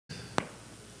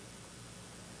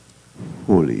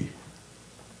wholly,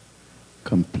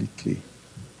 completely,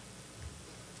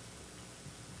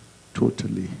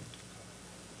 totally.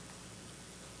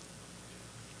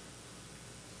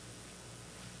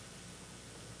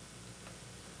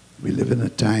 We live in a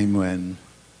time when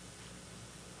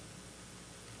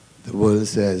the world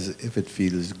says, if it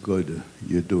feels good,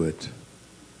 you do it.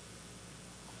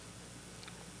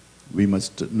 We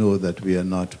must know that we are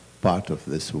not part of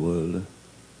this world.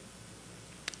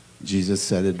 Jesus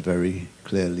said it very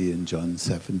clearly in John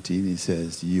 17. He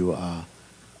says, you are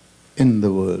in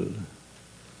the world,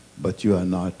 but you are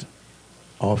not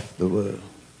of the world.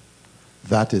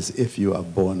 That is if you are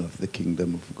born of the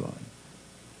kingdom of God.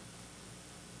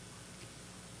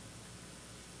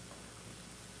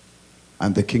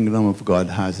 And the kingdom of God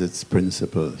has its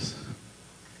principles.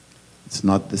 It's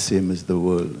not the same as the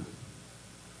world.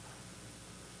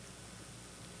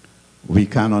 We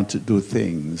cannot do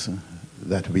things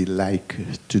that we like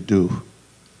to do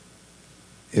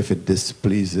if it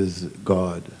displeases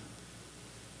God,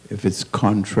 if it's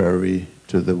contrary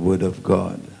to the word of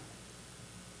God.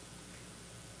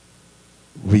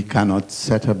 We cannot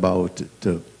set about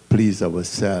to please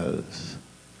ourselves.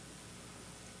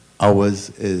 Ours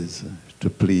is to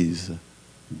please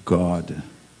God.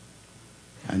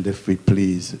 And if we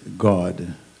please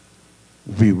God,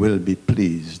 we will be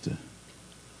pleased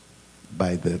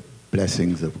by the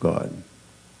blessings of God.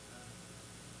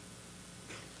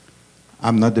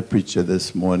 I'm not the preacher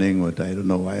this morning, but I don't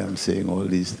know why I'm saying all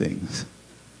these things.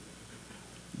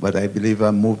 But I believe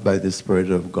I'm moved by the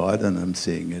Spirit of God, and I'm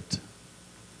saying it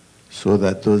so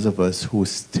that those of us who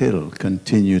still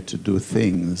continue to do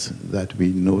things that we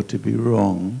know to be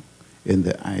wrong in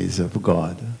the eyes of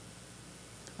God,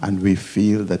 and we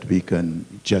feel that we can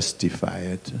justify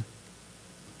it,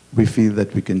 we feel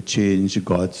that we can change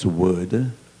God's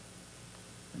word,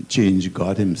 change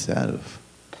God himself,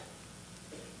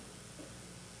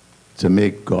 to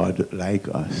make God like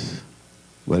us,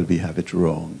 well, we have it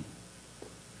wrong.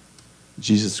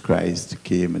 Jesus Christ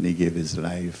came and he gave his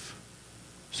life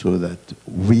so that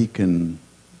we can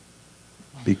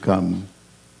become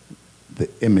the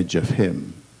image of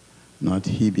him, not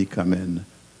he becoming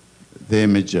the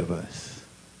image of us.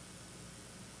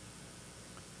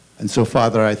 And so,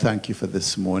 Father, I thank you for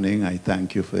this morning. I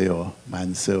thank you for your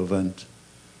manservant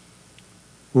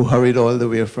who hurried all the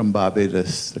way from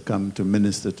Barbados to come to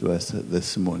minister to us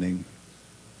this morning.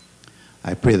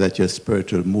 I pray that your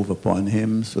Spirit will move upon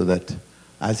him so that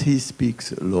as he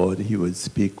speaks, Lord, he would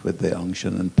speak with the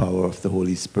unction and power of the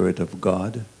Holy Spirit of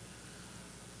God,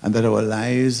 and that our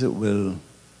lives will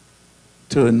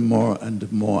turn more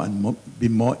and more be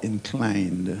more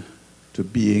inclined to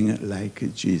being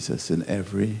like Jesus in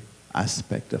every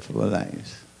aspect of our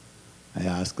lives. I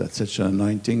ask that such an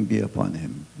anointing be upon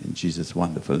him in Jesus'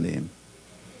 wonderful name.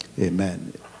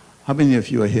 Amen. How many of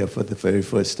you are here for the very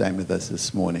first time with us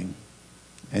this morning?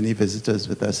 Any visitors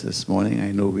with us this morning?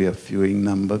 I know we are few in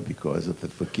number because of the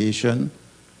vacation.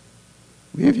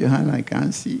 Wave your hand, I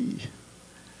can't see.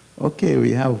 Okay,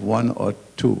 we have 1 or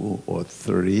 2 or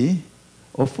 3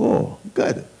 or 4.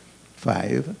 Good.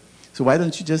 5. So why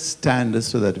don't you just stand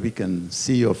so that we can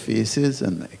see your faces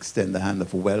and extend a hand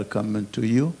of welcome to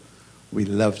you. We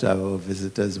love to have our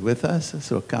visitors with us,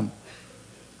 so come.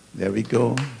 There we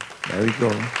go. There we go.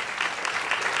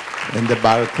 In the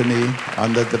balcony,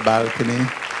 under the balcony.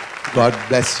 God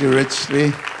bless you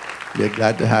richly. We're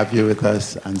glad to have you with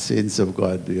us, and saints of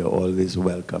God, you are always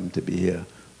welcome to be here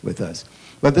with us.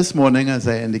 But this morning, as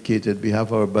I indicated, we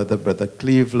have our Brother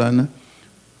Cleveland.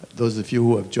 Those of you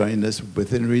who have joined us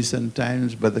within recent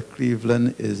times, Brother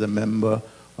Cleveland is a member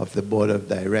of the Board of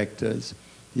Directors.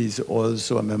 He's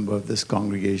also a member of this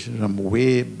congregation from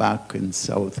way back in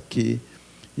South Key.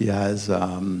 He has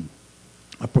a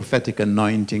prophetic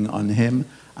anointing on him.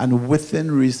 And within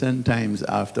recent times,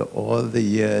 after all the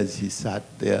years he sat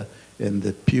there in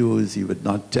the pews, he would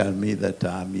not tell me that,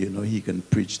 he can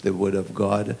preach the word of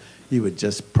God. He would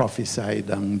just prophesy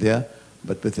down there.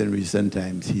 But within recent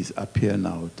times, he's up here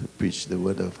now to preach the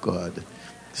word of God.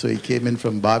 So he came in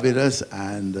from Barbados,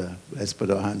 and let's put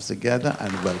our hands together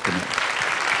and welcome him.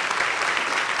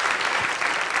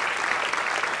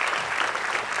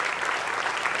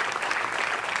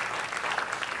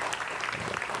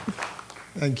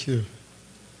 Thank you.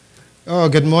 Oh,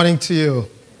 good morning to you.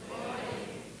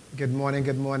 Good morning,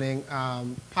 good morning.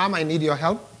 Pam, I need your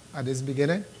help at this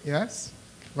beginning. Yes?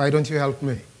 Why don't you help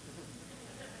me?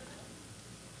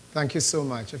 Thank you so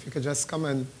much. If you could just come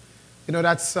and, you know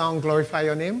that song, Glorify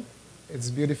Your Name? It's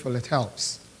beautiful. It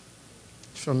helps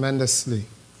tremendously.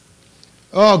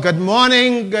 Oh, good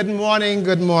morning, good morning,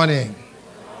 good morning.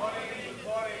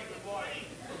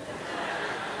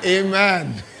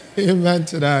 Amen. Amen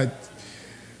to that.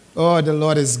 Oh, the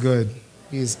Lord is good.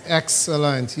 He is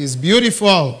excellent. He is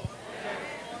beautiful.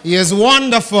 He is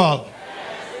wonderful.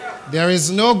 There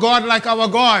is no God like our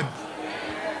God.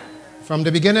 From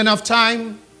the beginning of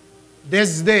time,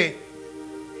 this day,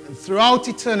 and throughout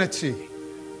eternity,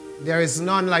 there is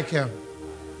none like him.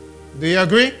 Do you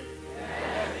agree?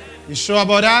 You sure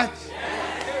about that?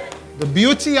 The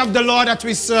beauty of the Lord that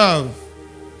we serve,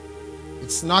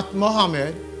 it's not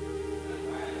Muhammad.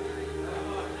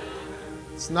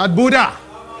 It's not Buddha.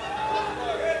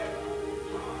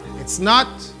 It's not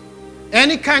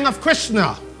any kind of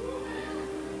Krishna.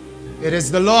 It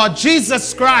is the Lord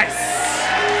Jesus Christ.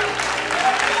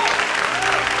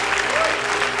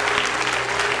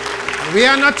 We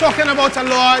are not talking about a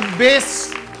Lord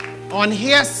based on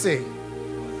hearsay.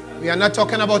 We are not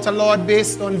talking about a Lord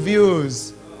based on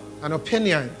views and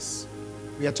opinions.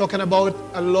 We are talking about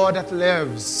a Lord that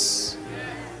lives,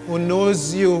 who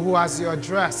knows you, who has your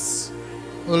address,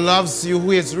 who loves you,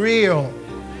 who is real.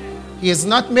 He is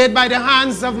not made by the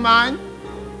hands of man.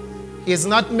 He is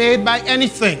not made by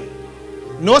anything.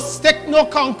 No stick, no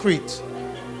concrete.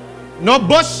 No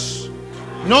bush,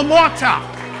 no mortar,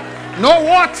 no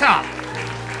water.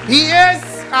 He is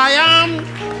I am,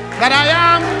 that I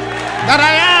am, that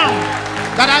I am,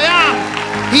 that I am.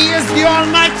 He is the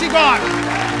Almighty God.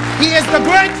 He is the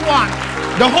great one,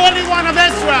 the Holy One of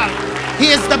Israel. He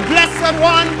is the blessed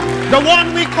one, the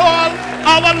one we call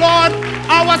our Lord,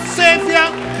 our Savior.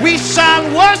 We shall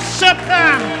worship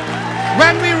him.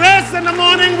 When we rise in the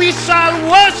morning, we shall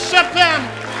worship him.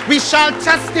 We shall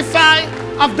testify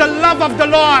of the love of the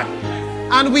Lord.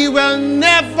 And we will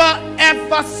never,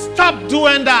 ever stop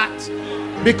doing that.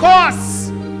 Because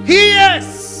he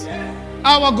is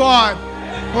our God.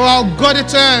 Oh, how good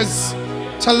it is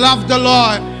to love the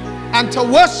Lord and to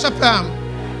worship him.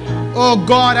 Oh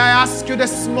God, I ask you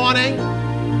this morning,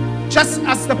 just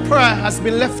as the prayer has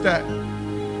been lifted,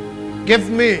 give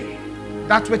me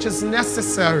that which is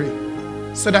necessary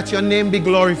so that your name be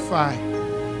glorified.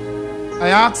 I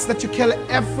ask that you kill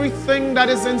everything that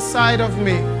is inside of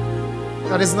me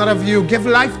that is not of you. Give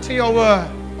life to your word.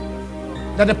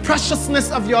 That the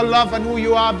preciousness of your love and who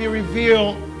you are be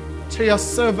revealed to your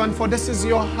servant. For this is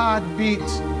your heartbeat.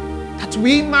 That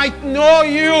we might know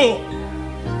you.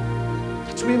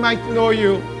 That we might know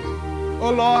you.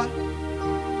 Oh Lord,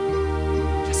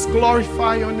 just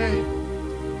glorify your name.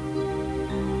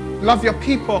 Love your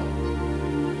people.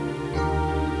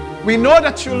 We know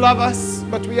that you love us,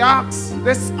 but we ask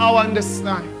this hour and this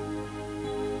time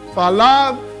for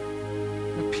love,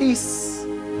 the peace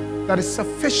that is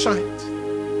sufficient,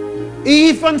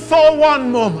 even for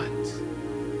one moment,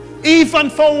 even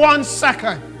for 1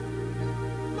 second.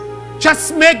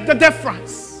 Just make the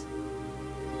difference,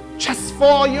 just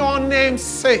for your name's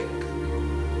sake.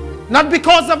 Not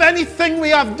because of anything we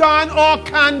have done or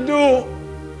can do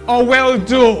or will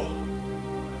do,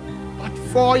 but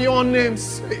for your name's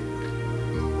sake.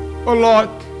 Oh Lord,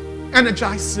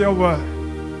 energize your word.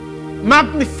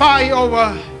 Magnify your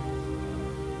word.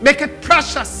 Make it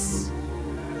precious.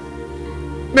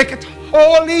 Make it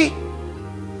holy.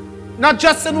 Not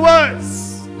just in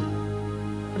words,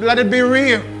 but let it be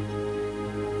real.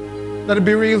 Let it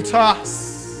be real to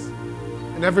us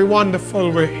in every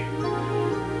wonderful way.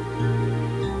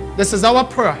 This is our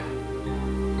prayer.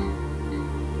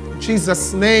 In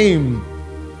Jesus' name.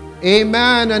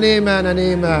 Amen and amen and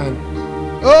amen.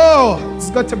 Oh, it's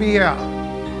good to be here.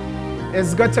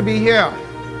 It's good to be here.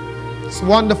 It's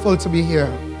wonderful to be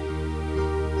here.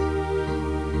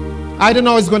 I don't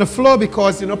know how it's going to flow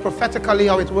because, you know, prophetically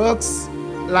how it works.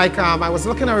 Like I was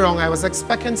looking around, I was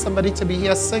expecting somebody to be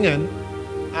here singing,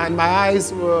 and my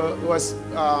eyes was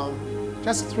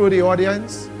just through the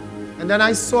audience. And then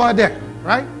I saw her there,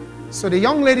 right? So the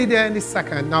young lady there in the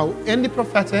second. Now, in the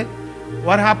prophetic,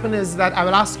 what happened is that I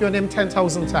will ask your name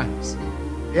 10,000 times.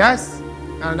 Yes?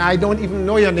 And I don't even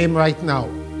know your name right now.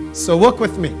 So work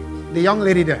with me. The young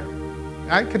lady there.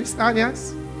 Right? Could you stand?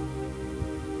 Yes?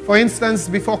 For instance,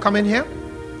 before coming here,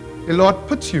 the Lord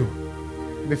put you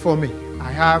before me.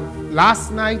 I have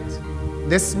last night,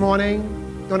 this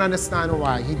morning, don't understand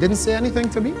why. He didn't say anything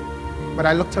to me, but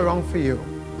I looked around for you.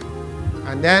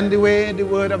 And then the way the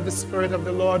word of the Spirit of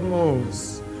the Lord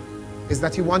moves is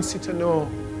that he wants you to know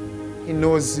he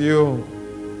knows you.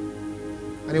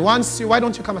 And he wants you, why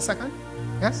don't you come a second?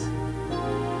 Yes?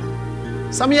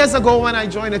 Some years ago when I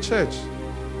joined the church,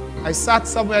 I sat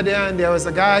somewhere there and there was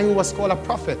a guy who was called a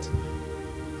prophet.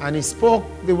 And he spoke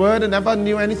the word and never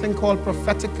knew anything called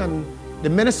prophetic and the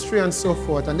ministry and so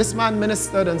forth. And this man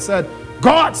ministered and said,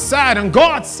 God said, and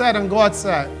God said, and God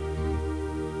said.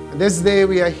 And this day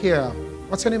we are here.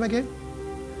 What's your name again?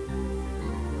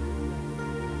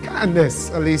 Candace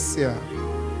Alicia.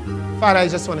 Father, I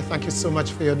just want to thank you so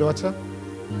much for your daughter.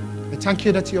 I thank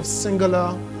you that you have singled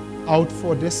her out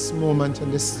for this moment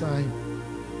and this time.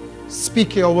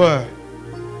 Speak your word.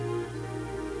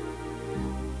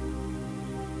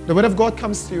 The word of God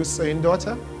comes to you saying,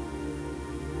 daughter,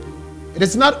 it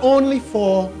is not only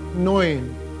for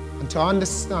knowing and to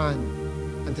understand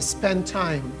and to spend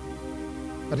time,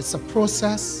 but it's a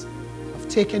process of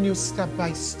taking you step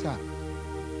by step.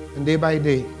 And day by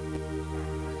day,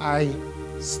 I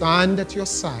stand at your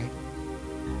side.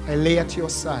 I lay at your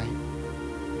side.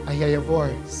 I hear your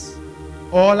voice.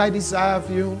 All I desire of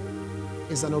you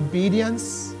is an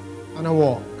obedience and a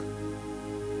walk.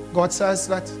 God says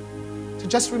that to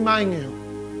just remind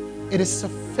you, it is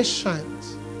sufficient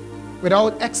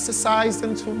without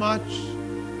exercising too much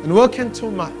and working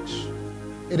too much.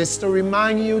 It is to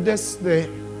remind you this day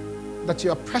that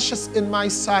you are precious in my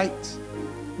sight,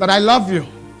 that I love you.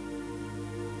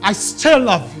 I still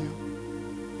love you.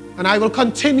 And I will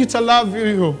continue to love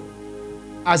you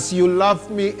as you love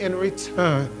me in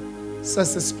return,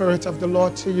 says the Spirit of the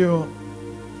Lord to you.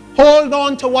 Hold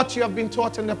on to what you have been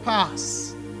taught in the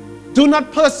past. Do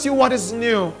not pursue what is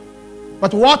new,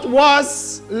 but what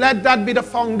was, let that be the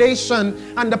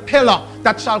foundation and the pillar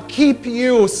that shall keep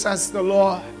you, says the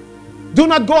Lord. Do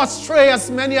not go astray as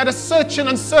many are searching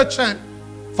and searching,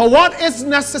 for what is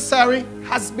necessary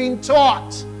has been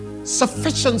taught.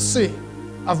 Sufficiency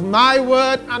of my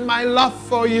word and my love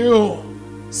for you,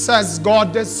 says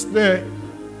God this day.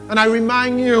 And I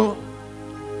remind you,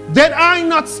 did I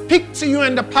not speak to you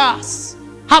in the past?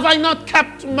 Have I not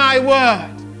kept my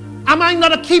word? Am I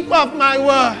not a keeper of my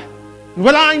word?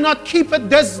 Will I not keep it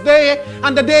this day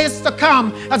and the days to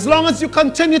come, as long as you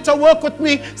continue to work with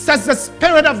me, says the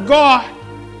Spirit of God.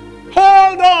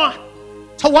 Hold on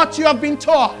to what you have been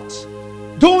taught.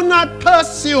 Do not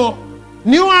pursue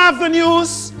new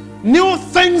avenues, new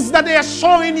things that they are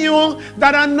showing you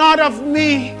that are not of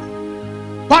me,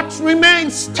 but remain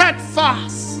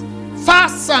steadfast,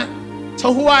 fasten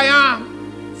to who I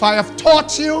am, for I have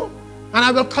taught you and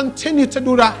I will continue to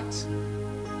do that.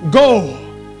 Go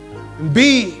and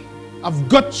be of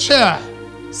good cheer,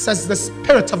 says the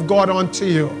Spirit of God unto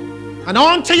you, and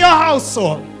unto your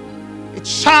household it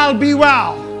shall be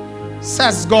well,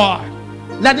 says God.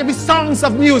 Let there be songs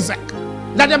of music,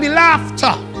 let there be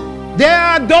laughter. There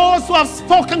are those who have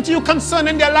spoken to you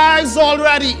concerning their lives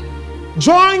already.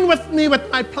 Join with me with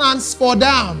my plans for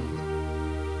them.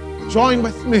 Join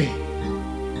with me.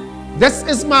 This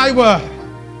is my word,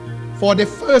 for they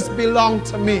first belong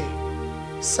to me,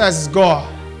 says God.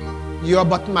 You are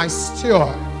but my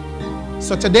steward.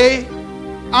 So today,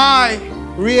 I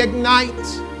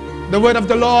reignite the word of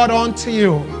the Lord unto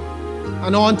you,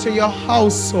 and unto your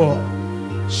household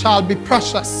shall be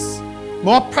precious,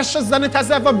 more precious than it has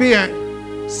ever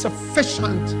been,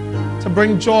 sufficient to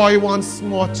bring joy once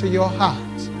more to your heart.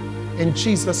 In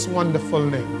Jesus' wonderful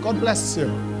name. God bless you.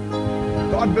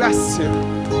 God bless you.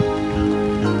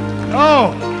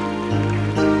 Oh.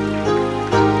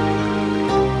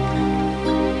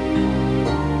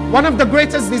 One of the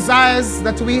greatest desires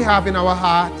that we have in our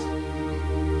heart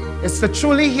is to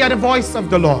truly hear the voice of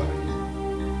the Lord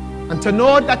and to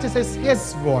know that it is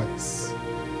His voice.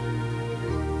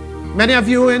 Many of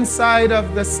you inside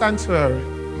of the sanctuary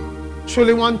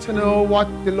truly want to know what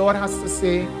the Lord has to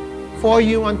say for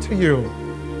you and to you.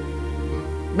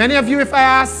 Many of you, if I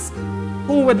ask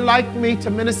who would like me to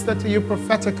minister to you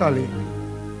prophetically,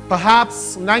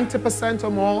 perhaps 90% or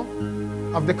more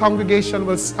of the congregation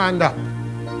will stand up.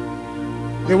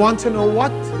 They want to know,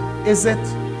 what is it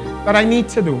that I need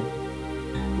to do?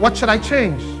 What should I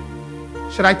change?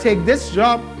 Should I take this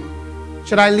job?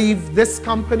 Should I leave this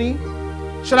company?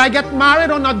 Should I get married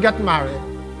or not get married?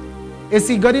 Is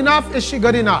he good enough? Is she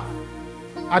good enough?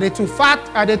 Are they too fat?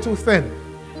 Are they too thin?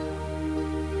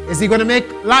 Is he going to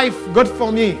make life good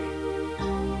for me?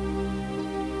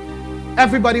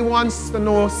 Everybody wants to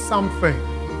know something,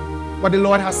 what the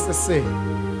Lord has to say.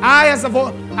 I, as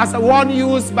a one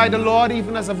used by the Lord,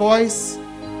 even as a voice,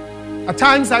 at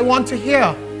times I want to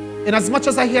hear, in as much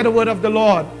as I hear the word of the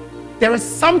Lord, there is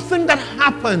something that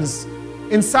happens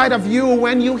inside of you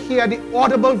when you hear the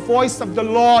audible voice of the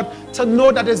Lord, to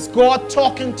know that it's God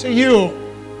talking to you.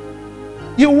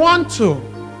 You want to.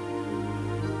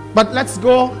 But let's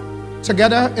go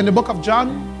together in the book of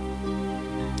John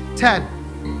 10.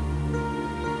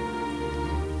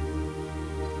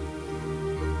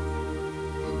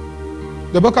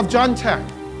 The book of John 10.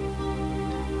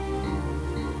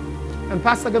 And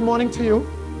Pastor, good morning to you.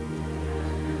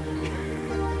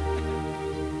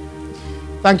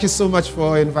 Thank you so much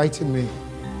for inviting me.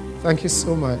 Thank you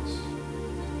so much.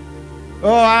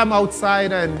 Oh, I'm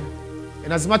outside, and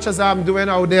as much as I'm doing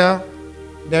out there,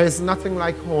 there is nothing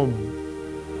like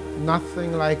home.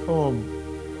 Nothing like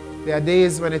home. There are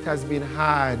days when it has been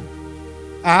hard.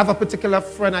 I have a particular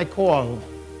friend I call,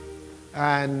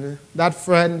 and that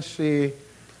friend, she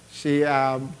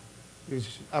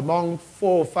is among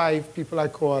 4 or 5 people I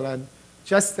call, and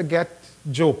just to get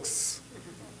jokes,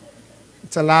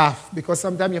 to laugh, because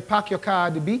sometimes you park your car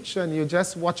at the beach and you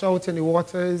just watch out in the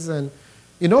waters, and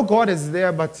you know God is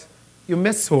there, but you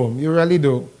miss home. You really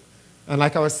do. And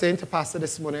like I was saying to Pastor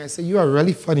this morning, I said, you are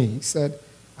really funny. He said,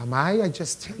 am I? I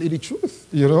just tell you the truth,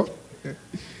 you know.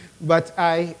 But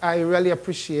I really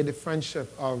appreciate the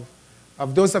friendship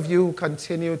of those of you who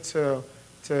continue to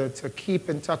keep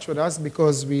in touch with us,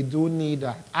 because we do need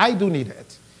that. I do need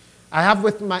it. I have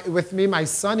with me my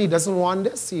son. He doesn't want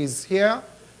this. He's here.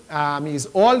 He's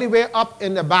all the way up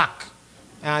in the back.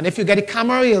 And if you get a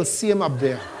camera, you'll see him up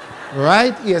there.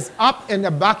 Right? He is up in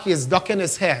the back. He is ducking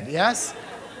his head. Yes?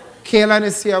 Kaylin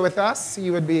is here with us. He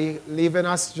would be leaving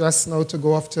us just now to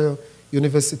go off to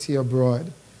university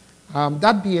abroad.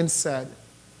 That being said,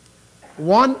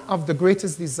 one of the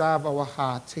greatest desires of our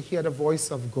heart to hear the voice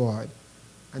of God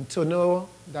and to know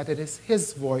that it is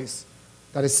His voice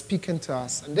that is speaking to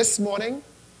us. And this morning,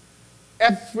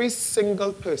 every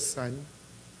single person,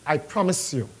 I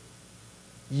promise you,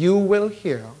 you will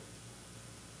hear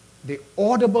the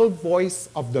audible voice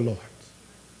of the Lord.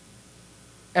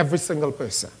 Every single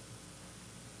person.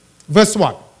 Verse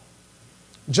 1,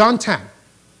 John 10.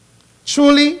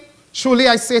 Truly, truly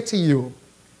I say to you,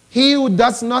 he who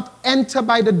does not enter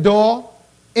by the door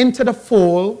into the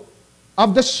fold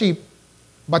of the sheep,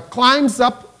 but climbs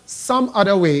up some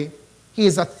other way, he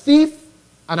is a thief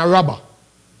and a robber.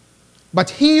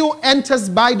 But he who enters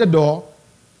by the door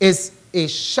is a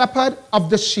shepherd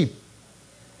of the sheep.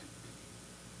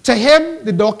 To him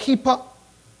the doorkeeper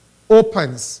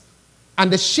opens,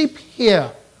 and the sheep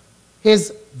hear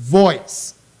his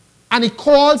voice, and he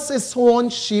calls his own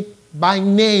sheep by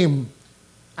name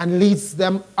and leads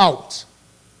them out.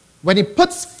 When he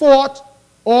puts forth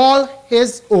all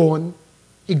his own,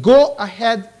 he goes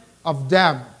ahead of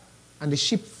them, and the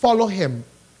sheep follow him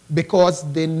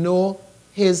because they know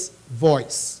his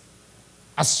voice.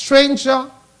 A stranger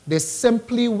they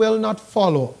simply will not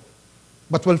follow,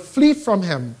 but will flee from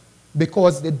him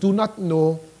because they do not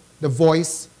know the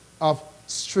voice of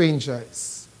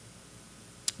strangers.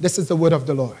 This is the word of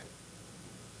the Lord.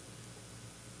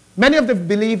 Many of the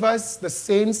believers, the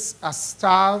saints, are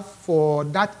starved for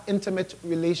that intimate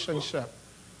relationship.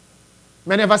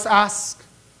 Many of us ask,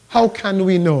 how can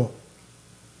we know?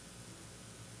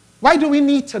 Why do we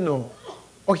need to know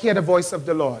or hear the voice of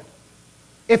the Lord,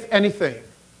 if anything?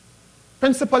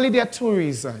 Principally, there are 2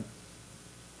 reasons.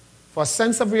 For a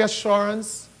sense of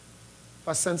reassurance,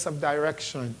 for a sense of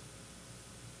direction.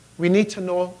 We need to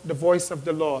know the voice of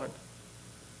the Lord.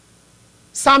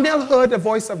 Samuel heard the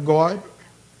voice of God,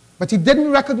 but he didn't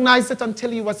recognize it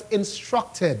until he was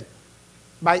instructed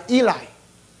by Eli.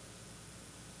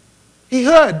 He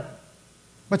heard,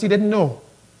 but he didn't know.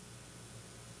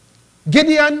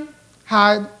 Gideon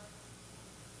had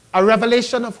a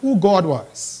revelation of who God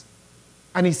was,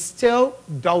 and he still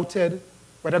doubted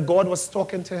whether God was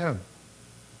talking to him.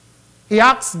 He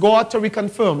asked God to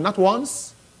reconfirm, not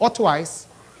once or twice,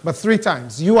 but 3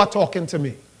 times. You are talking to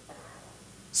me.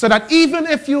 So that even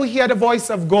if you hear the voice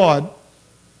of God,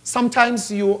 sometimes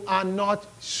you are not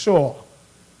sure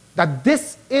that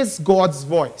this is God's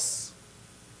voice.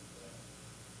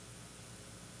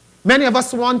 Many of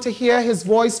us want to hear his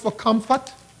voice for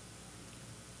comfort.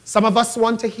 Some of us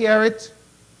want to hear it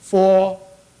for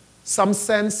some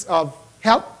sense of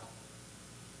help.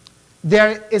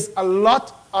 There is a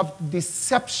lot of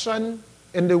deception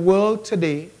in the world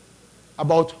today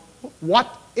about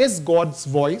what is God's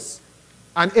voice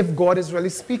and if God is really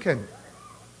speaking.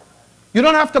 You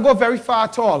don't have to go very far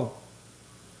at all.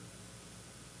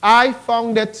 I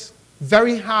found it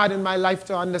very hard in my life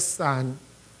to understand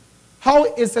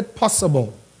how is it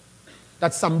possible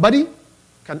that somebody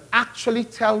can actually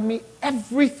tell me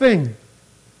everything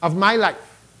of my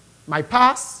life, my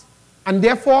past, and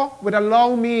therefore would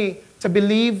allow me to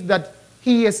believe that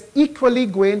he is equally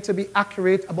going to be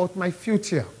accurate about my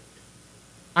future.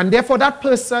 And therefore that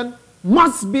person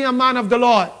must be a man of the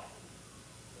Lord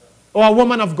or a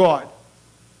woman of God.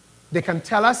 They can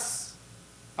tell us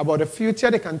about the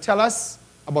future. They can tell us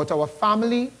about our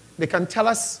family. They can tell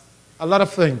us a lot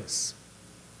of things.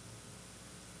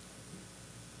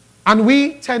 And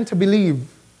we tend to believe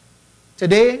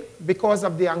today, because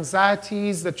of the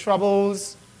anxieties, the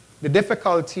troubles, the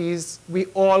difficulties, we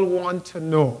all want to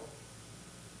know.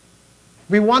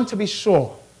 We want to be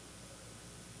sure.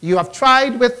 You have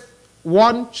tried with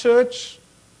one church,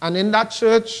 and in that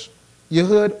church, you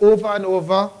heard over and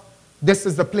over, this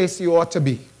is the place you ought to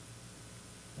be.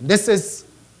 This is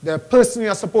the person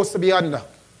you're supposed to be under.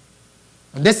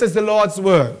 And this is the Lord's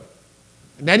word.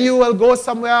 And then you will go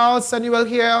somewhere else and you will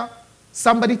hear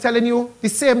somebody telling you the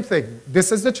same thing.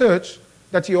 This is the church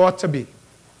that you ought to be.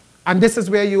 And this is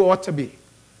where you ought to be.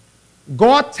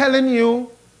 God telling you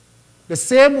the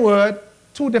same word,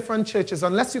 two different churches,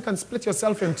 unless you can split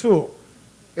yourself in two,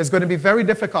 is going to be very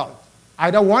difficult.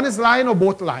 Either one is lying or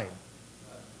both lying.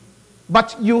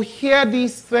 But you hear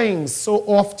these things so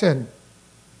often.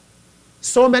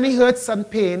 So many hurts and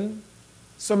pain,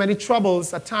 so many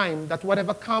troubles at times that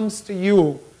whatever comes to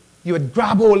you, you would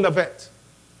grab hold of it.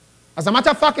 As a matter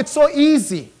of fact, it's so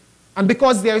easy. And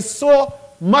because there is so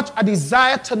much a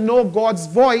desire to know God's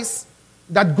voice,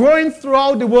 that growing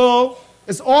throughout the world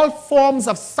is all forms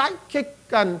of psychic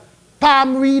and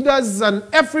palm readers and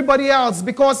everybody else,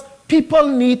 because people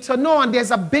need to know, and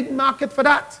there's a big market for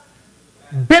that.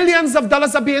 Billions of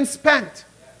dollars are being spent.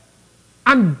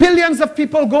 And billions of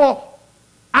people go.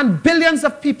 And billions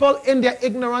of people in their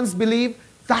ignorance believe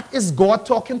that is God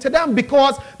talking to them,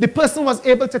 because the person was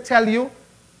able to tell you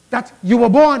that you were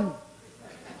born.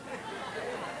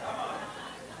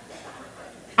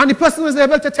 And the person was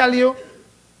able to tell you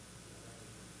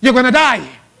you're going to die.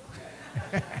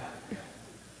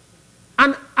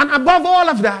 and above all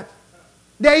of that,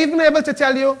 they're even able to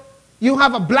tell you you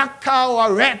have a black car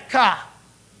or a red car.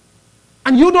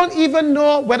 And you don't even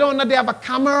know whether or not they have a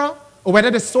camera, or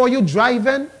whether they saw you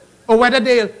driving, or whether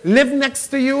they live next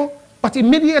to you. But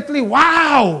immediately,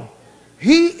 wow,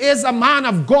 he is a man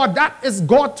of God. That is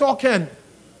God talking.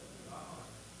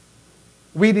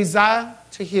 We desire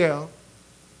to hear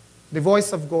the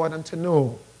voice of God and to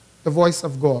know the voice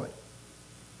of God.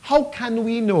 How can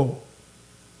we know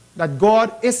that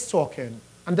God is talking?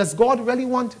 And does God really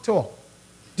want to talk?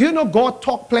 Do you know God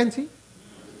talk plenty?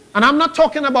 And I'm not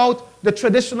talking about the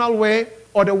traditional way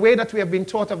or the way that we have been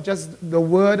taught of just the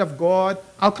word of God.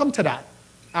 I'll come to that.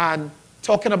 And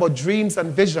talking about dreams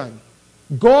and vision.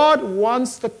 God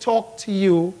wants to talk to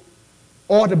you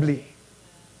audibly,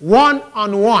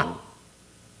 one-on-one,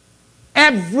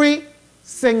 every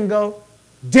single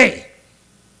day.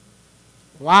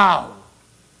 Wow.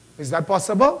 Is that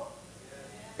possible?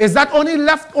 Is that only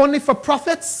left only for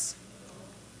prophets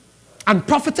and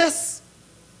prophetess?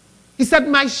 He said,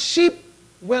 my sheep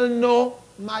will know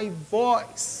my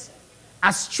voice.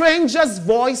 A stranger's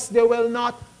voice they will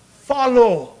not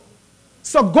follow.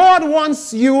 So God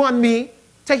wants you and me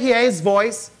to hear his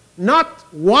voice, not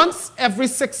once every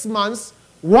 6 months,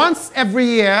 once every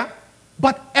year,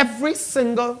 but every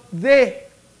single day.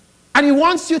 And he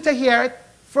wants you to hear it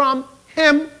from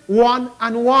him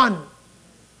one-on-one.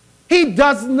 He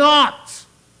does not.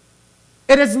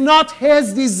 It is not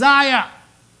his desire,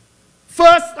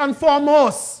 first and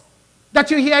foremost, that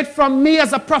you hear it from me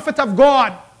as a prophet of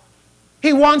God.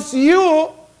 He wants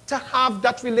you to have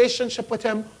that relationship with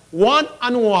him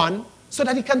one-on-one, so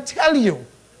that he can tell you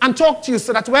and talk to you,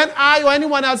 so that when I or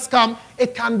anyone else come,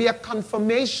 it can be a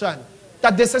confirmation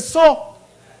that this is so.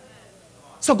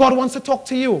 So God wants to talk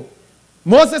to you.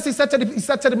 Moses, he said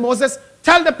to Moses,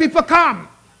 tell the people, come.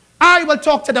 I will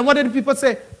talk to them. What did the people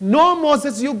say? No,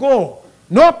 Moses, you go.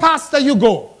 No, Pastor, you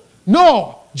go.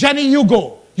 No, Jenny, you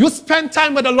go. You spend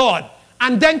time with the Lord.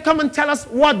 And then come and tell us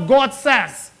what God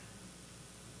says.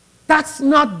 That's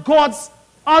not God's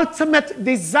ultimate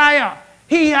desire.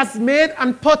 He has made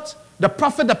and put the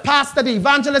prophet, the pastor, the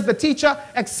evangelist, the teacher,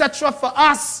 etc. for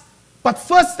us. But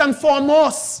first and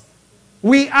foremost,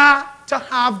 we are to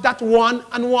have that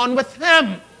one-on-one with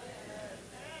him.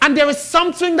 And there is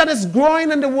something that is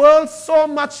growing in the world so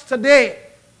much today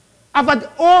of an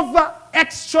over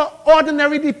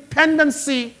extraordinary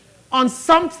dependency on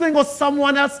something or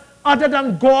someone else other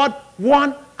than God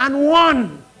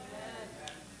one-on-one.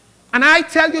 And I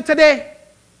tell you today,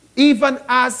 even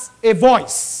as a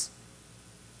voice,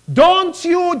 don't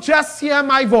you just hear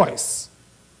my voice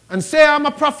and say I'm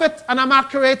a prophet and I'm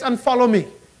accurate and follow me.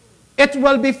 It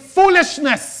will be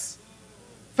foolishness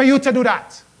for you to do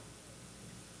that.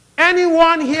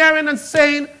 Anyone hearing and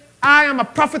saying, I am a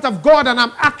prophet of God and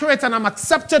I'm accurate and I'm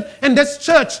accepted in this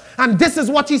church and this is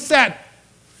what he said,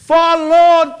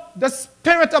 follow the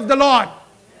Spirit of the Lord.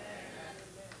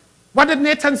 What did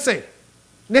Nathan say?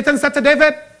 Nathan said to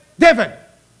David,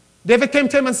 David came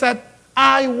to him and said,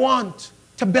 I want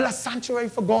to build a sanctuary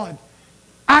for God.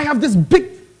 I have this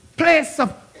big place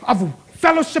of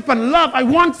fellowship and love. I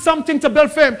want something to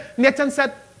build for him. Nathan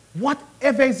said,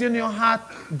 whatever is in your heart,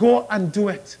 go and do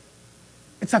it.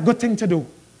 It's a good thing to do.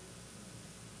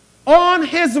 On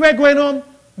his way going home,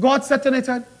 God said to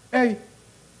Nathan, hey,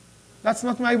 that's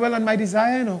not my will and my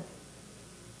desire, you know.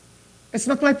 It's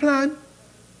not my plan.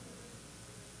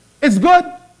 It's good,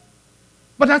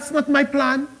 but that's not my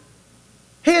plan.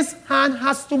 His hand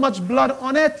has too much blood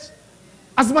on it.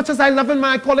 As much as I love him and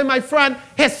I call him my friend,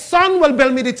 his son will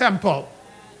build me the temple.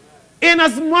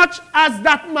 Inasmuch as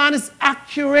that man is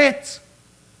accurate,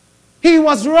 he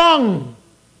was wrong.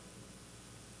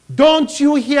 Don't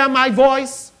you hear my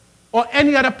voice or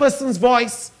any other person's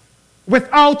voice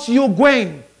without you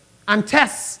going and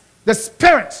test the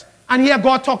spirit and hear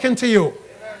God talking to you.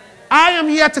 I am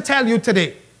here to tell you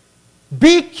today,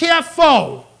 be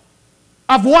careful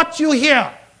of what you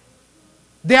hear.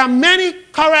 There are many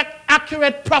correct,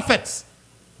 accurate prophets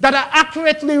that are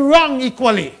accurately wrong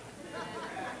equally.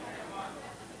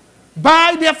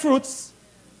 By their fruits,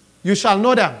 you shall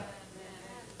know them.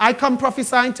 I come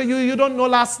prophesying to you. You don't know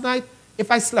last night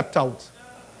if I slept out.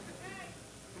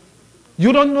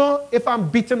 You don't know if I'm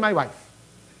beating my wife.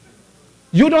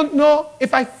 You don't know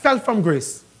if I fell from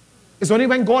grace. It's only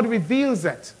when God reveals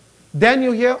it. Then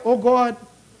you hear, oh God,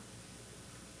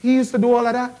 he used to do all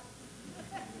of that.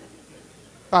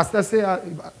 Pastor say,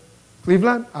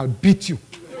 Cleveland, I'll beat you.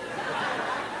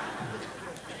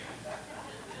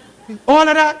 All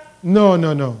of that? No,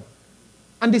 no, no.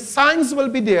 And the signs will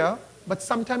be there, but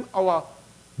sometimes our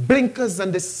blinkers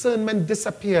and discernment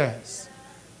disappears.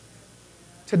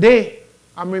 Today,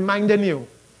 I'm reminding you,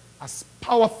 as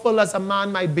powerful as a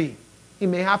man might be, he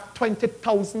may have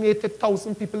 20,000,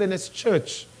 80,000 people in his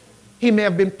church. He may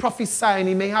have been prophesying,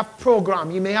 he may have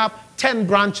program, he may have 10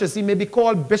 branches, he may be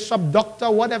called bishop, doctor,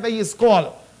 whatever he is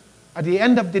called. At the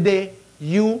end of the day,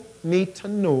 you need to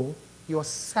know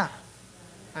yourself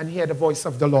and hear the voice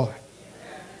of the Lord.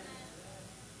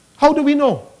 How do we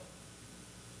know?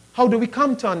 How do we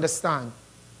come to understand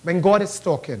when God is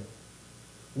talking?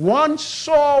 One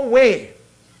sure way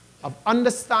of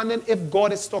understanding if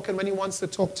God is talking when he wants to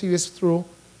talk to you is through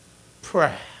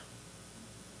prayer.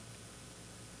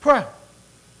 Prayer.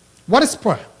 What is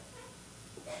prayer?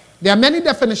 There are many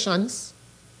definitions,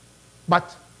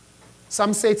 but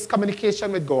some say it's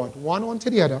communication with God, one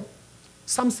onto the other.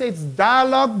 Some say it's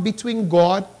dialogue between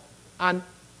God and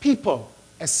people,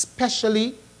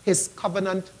 especially his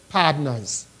covenant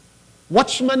partners.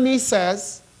 Watchman Nee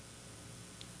says,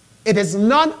 it is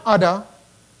none other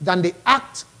than the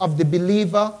act of the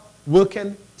believer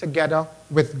working together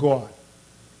with God.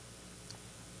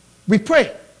 We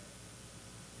pray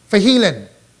for healing.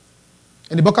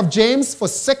 In the book of James, for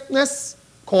sickness,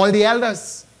 call the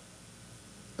elders.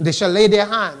 And they shall lay their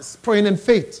hands, praying in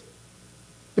faith.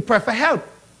 We pray for help.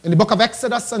 In the book of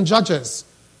Exodus and Judges,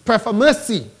 pray for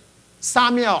mercy.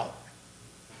 Samuel,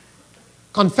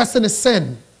 confessing his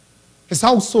sin, his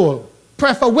household.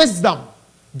 Pray for wisdom,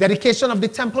 dedication of the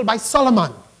temple by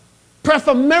Solomon. Pray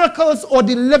for miracles or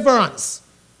deliverance.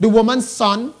 The woman's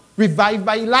son revived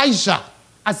by Elijah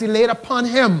as he laid upon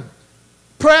him.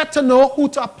 Prayer to know who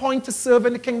to appoint to serve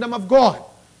in the kingdom of God.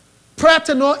 Prayer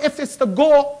to know if it's to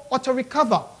go or to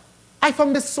recover. I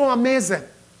found this so amazing.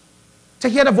 To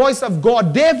hear the voice of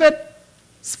God.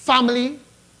 David's family,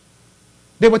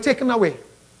 they were taken away.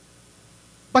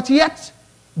 But yet,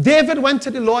 David went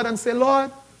to the Lord and said,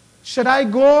 Lord, should I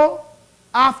go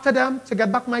after them to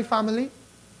get back my family?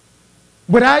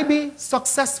 Would I be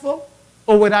successful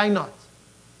or would I not?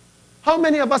 How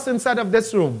many of us inside of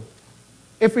this room,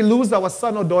 if we lose our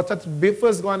son or daughter, to be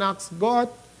first go and ask, God,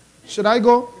 should I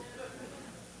go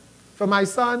for my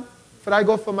son? Should I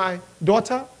go for my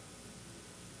daughter?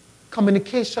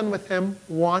 Communication with him,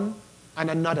 one and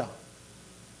another.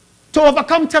 To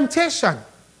overcome temptation,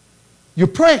 you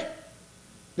pray.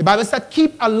 The Bible said,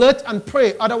 keep alert and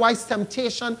pray, otherwise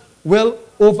temptation will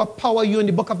overpower you in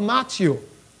the book of Matthew.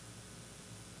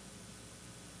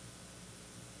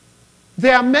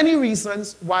 There are many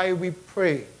reasons why we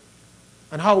pray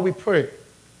and how we pray.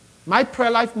 My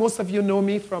prayer life, most of you know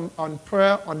me from on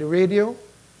prayer on the radio,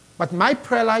 but my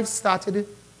prayer life started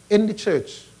in the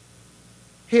church.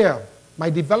 Here, my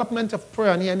development of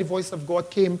prayer and hearing the voice of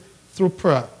God came through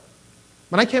prayer.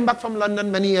 When I came back from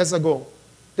London many years ago,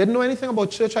 didn't know anything about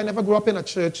church. I never grew up in a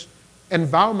church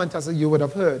environment as you would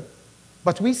have heard.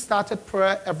 But we started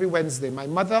prayer every Wednesday. My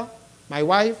mother, my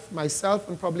wife, myself,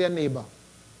 and probably a neighbor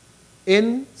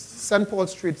in St. Paul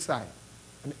Street side.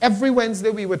 And every Wednesday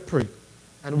we would pray.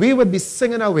 And we would be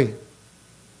singing away.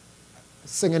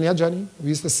 Singing, yeah, Johnny? We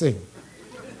used to sing.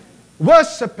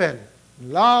 Worshiping,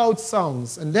 loud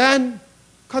songs. And then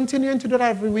continuing to do that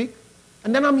every week.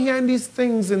 And then I'm hearing these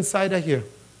things inside of here,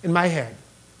 in my head.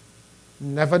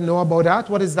 Never know about that.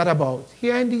 What is that about?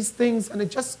 Hearing these things, and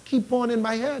it just keep on in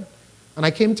my head. And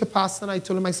I came to pastor and I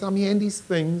told him, I said, I'm hearing these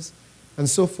things. and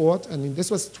so forth. And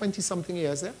this was 20-something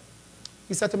years. Eh?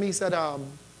 He said to me,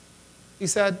 he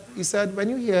said, when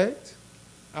you hear it,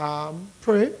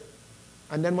 pray.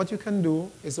 And then what you can do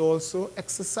is also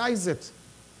exercise it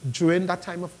during that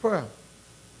time of prayer.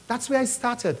 That's where I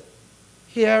started.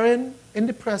 Hearing in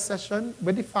the prayer session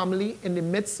with the family in the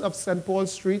midst of St. Paul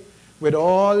Street with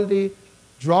all the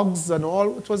drugs and all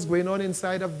what was going on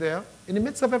inside of there, in the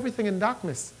midst of everything in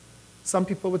darkness, some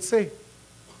people would say.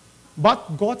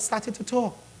 But God started to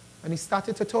talk, and he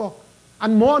started to talk.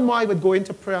 And more I would go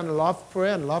into prayer and love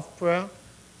prayer and love prayer,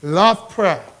 love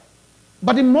prayer.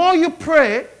 But the more you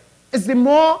pray, is the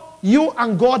more you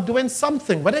and God doing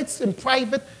something, whether it's in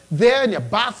private, there in your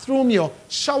bathroom, your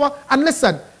shower. And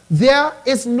listen, there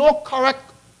is no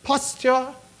correct posture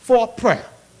for prayer.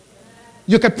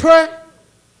 You can pray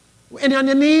on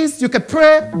your knees, you can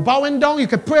pray bowing down, you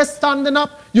can pray standing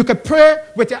up, you can pray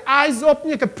with your eyes open,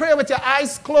 you can pray with your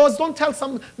eyes closed.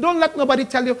 Don't let nobody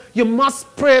tell you you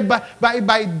must pray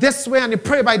by this way and you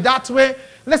pray by that way.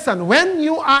 Listen, when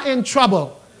you are in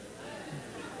trouble,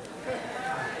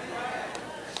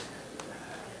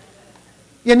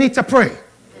 you need to pray.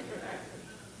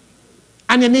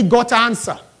 And you need God to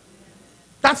answer.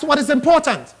 That's what is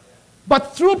important.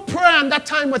 But through prayer and that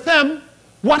time with him,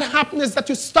 what happens is that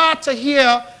you start to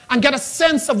hear and get a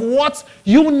sense of what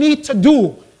you need to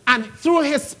do. And through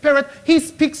his spirit, he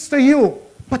speaks to you.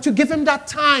 But you give him that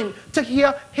time to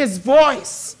hear his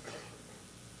voice.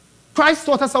 Christ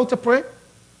taught us how to pray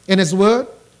in his word.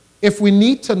 If we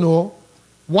need to know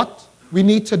what we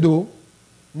need to do,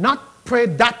 not pray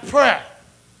that prayer,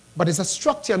 but it's a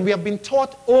structure, and we have been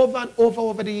taught over and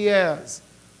over the years.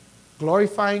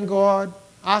 Glorifying God,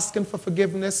 asking for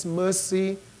forgiveness,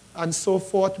 mercy, and so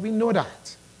forth. We know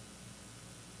that.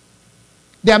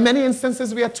 There are many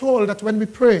instances we are told that when we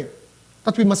pray,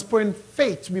 that we must pray in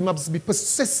faith, we must be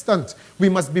persistent, we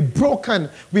must be broken,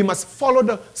 we must follow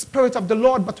the Spirit of the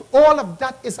Lord. But all of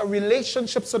that is a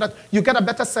relationship so that you get a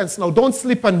better sense. Now, don't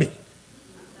sleep on me.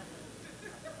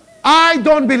 I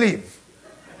don't believe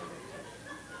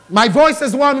my voice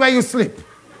is one where you sleep.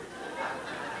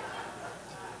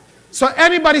 So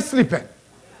anybody sleeping,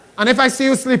 and if I see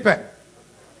you sleeping,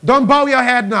 don't bow your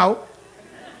head now.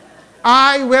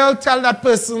 I will tell that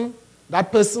person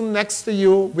next to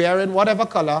you wearing whatever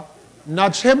color,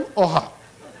 nudge him or her.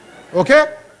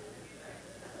 Okay?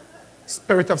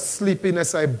 Spirit of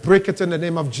sleepiness, I break it in the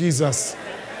name of Jesus.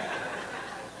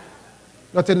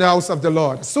 Not in the house of the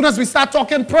Lord. As soon as we start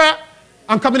talking prayer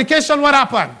and communication, what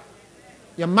happened?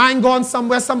 Your mind going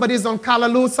somewhere, somebody is on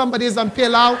Callaloo, somebody is on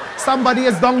Palau, somebody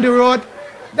is down the road.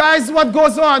 That is what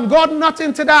goes on. God not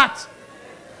into that.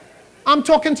 I'm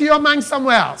talking to your mind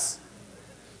somewhere else.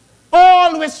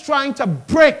 Always trying to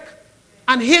break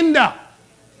and hinder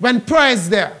when prayer is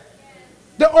there.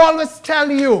 They always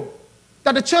tell you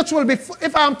that the church will be,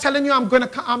 if I'm telling you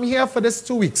I'm here for this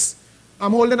 2 weeks.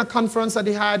 I'm holding a conference at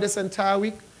the High this entire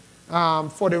week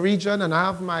for the region, and I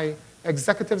have my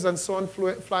executives and so on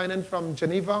flying in from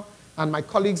Geneva, and my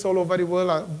colleagues all over the world.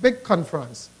 A big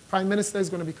conference. Prime Minister is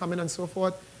going to be coming and so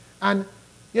forth. And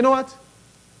you know what?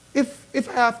 If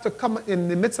I have to come in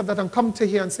the midst of that and come to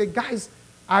here and say, guys,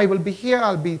 I will be here,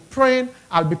 I'll be praying,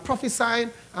 I'll be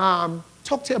prophesying,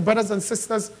 talk to your brothers and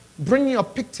sisters, bring your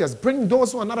pictures, bring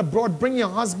those who are not abroad, bring your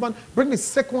husband, bring the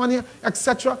sick one here,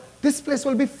 etc. This place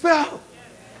will be filled.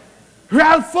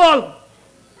 Real full.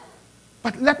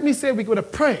 But let me say we're going to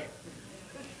pray.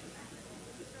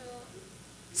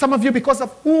 Some of you, because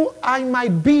of who I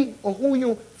might be or who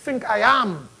you think I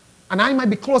am, and I might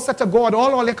be closer to God,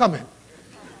 all you coming.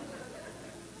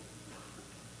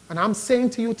 And I'm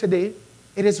saying to you today,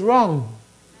 it is wrong.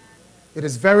 It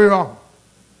is very wrong.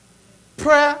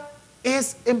 Prayer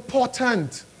is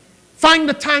important. Find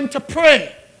the time to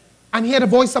pray and hear the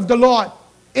voice of the Lord.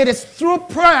 It is through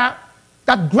prayer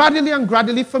that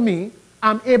gradually for me,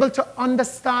 I'm able to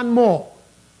understand more.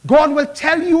 God will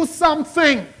tell you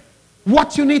something,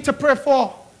 what you need to pray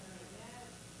for.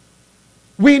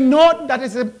 We know that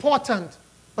it's important,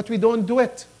 but we don't do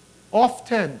it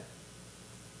often.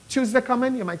 Tuesday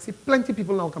coming, you might see plenty of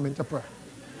people now coming to prayer.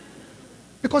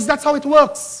 Because that's how it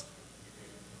works.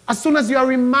 As soon as you are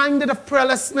reminded of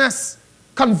prayerlessness,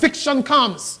 conviction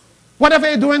comes. Whatever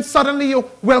you're doing, suddenly you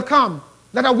will come.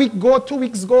 Let a week go, 2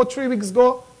 weeks go, 3 weeks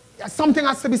go. Something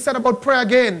has to be said about prayer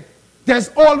again. There's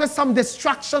always some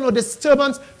distraction or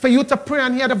disturbance for you to pray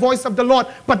and hear the voice of the Lord.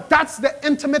 But that's the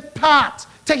intimate part,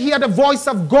 to hear the voice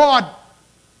of God.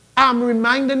 I'm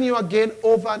reminding you again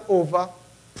over and over,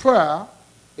 prayer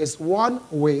is one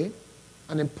way,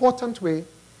 an important way,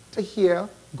 to hear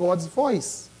God's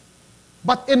voice.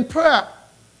 But in prayer,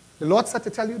 the Lord said to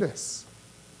tell you this.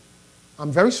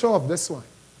 I'm very sure of this one.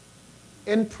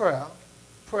 In prayer,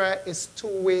 prayer is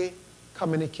two-way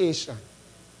communication.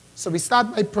 So we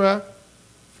start by prayer.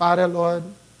 Father, Lord,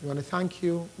 we want to thank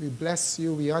you. We bless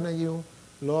you. We honor you.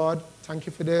 Lord, thank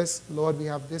you for this. Lord, we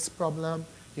have this problem.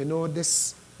 You know,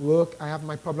 this work, I have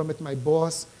my problem with my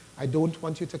boss. I don't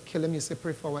want you to kill him. You say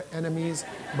pray for our enemies,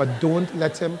 but don't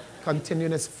let him continue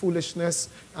in his foolishness.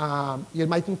 You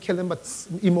mightn't kill him, but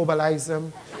immobilize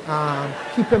him.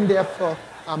 Keep him there for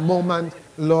a moment.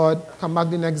 Lord, come back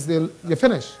the next day. You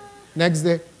finish. Next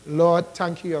day, Lord,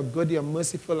 thank you. You're good. You're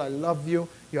merciful. I love you.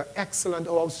 You're excellent.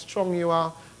 Oh, how strong you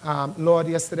are. Lord,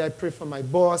 yesterday I prayed for my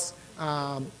boss.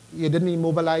 You didn't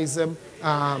immobilize him.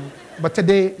 But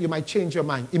today you might change your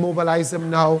mind. Immobilize him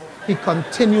now. He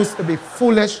continues to be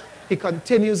foolish. He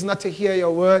continues not to hear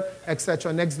your word,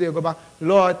 etc. Next day you go back.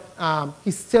 Lord,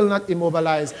 he's still not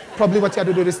immobilized. Probably what you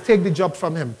have to do is take the job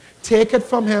from him. Take it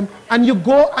from him. And you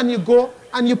go and you go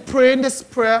and you pray in this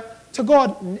prayer to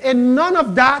God. In none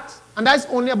of that, and that's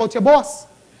only about your boss.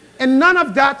 In none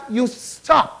of that, you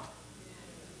stop.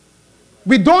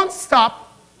 We don't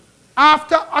stop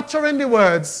after uttering the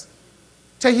words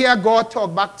to hear God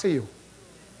talk back to you.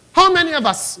 How many of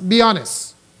us, be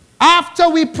honest, after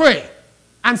we pray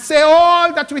and say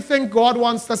all that we think God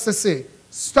wants us to say,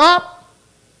 stop.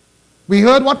 We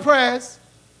heard what prayers?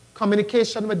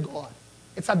 Communication with God.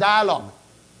 It's a dialogue.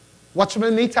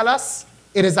 Watchman Nee tell us,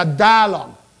 it is a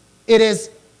dialogue. It is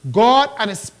God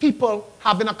and his people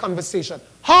having a conversation.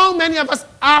 How many of us,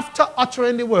 after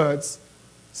uttering the words,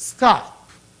 stop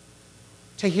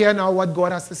to hear now what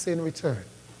God has to say in return?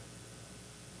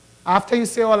 After you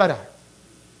say all of that,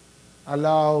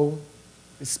 allow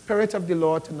the Spirit of the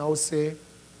Lord to now say,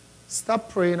 stop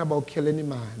praying about killing the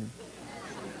man.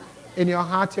 In your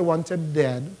heart you want him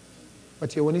dead,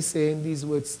 but you're only saying these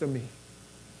words to me.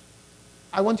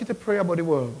 I want you to pray about the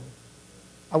world.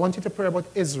 I want you to pray about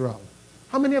Israel.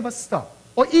 How many of us stop?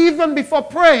 Or even before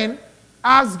praying,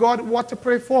 ask God what to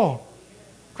pray for.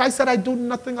 Christ said, I do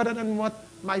nothing other than what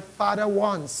my Father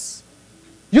wants.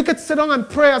 You could sit down and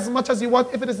pray as much as you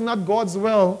want. If it is not God's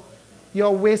will,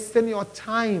 you're wasting your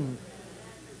time.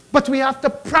 But we have to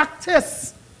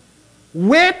practice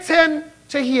waiting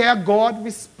to hear God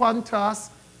respond to us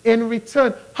in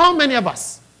return. How many of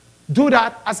us do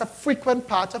that as a frequent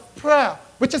part of prayer,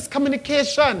 which is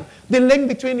communication, the link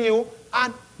between you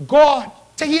and God,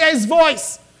 to hear his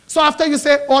voice? So after you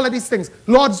say all of these things,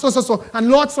 Lord so, and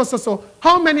Lord so,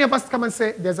 how many of us come and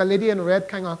say, there's a lady in red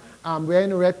kind of,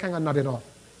 wearing red kind of nodding off.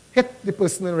 Hit the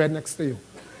person in red next to you,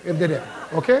 if they're there,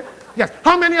 okay? Yes.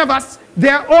 How many of us,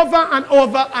 they're over and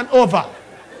over and over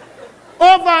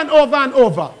and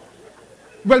over,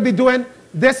 will be doing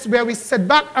this where we sit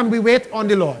back and we wait on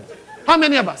the Lord? How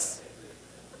many of us?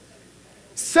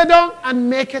 Sit down and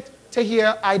make it to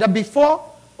hear either before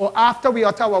or after we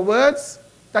utter our words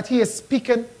that he is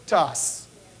speaking to us.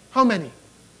 How many?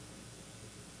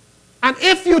 And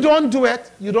if you don't do it,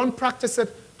 you don't practice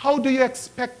it, how do you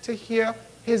expect to hear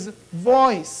his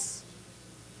voice?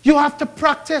 You have to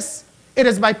practice. It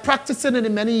is by practicing in the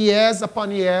many years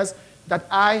upon years that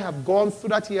I have gone through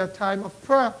that year time of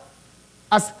prayer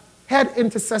as head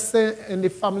intercessor in the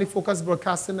Family Focus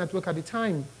Broadcasting Network at the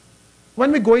time.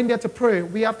 When we go in there to pray,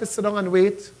 we have to sit down and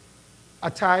wait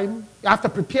a time. You have to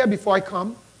prepare before I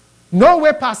come. No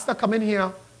way, Pastor, come in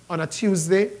here on a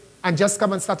Tuesday and just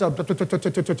come and start up. That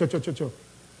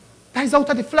is out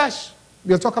of the flesh.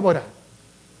 We'll talk about that.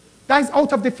 That is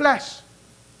out of the flesh.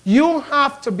 You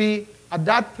have to be at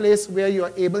that place where you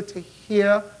are able to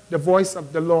hear the voice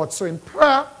of the Lord. So in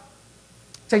prayer,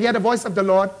 to hear the voice of the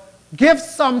Lord, give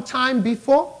some time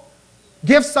before,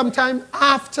 give some time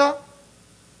after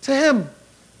to him.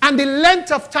 And the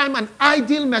length of time, an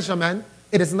ideal measurement,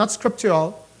 it is not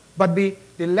scriptural, but the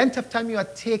length of time you are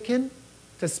taking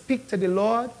to speak to the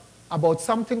Lord about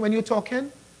something when you're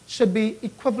talking should be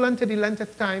equivalent to the length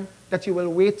of time that you will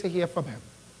wait to hear from him.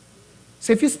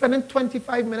 So if you're spending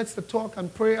 25 minutes to talk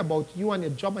and pray about you and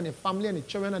your job and your family and your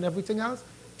children and everything else,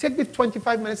 take the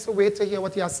 25 minutes to wait to hear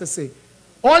what he has to say.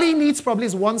 All he needs probably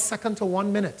is 1 second to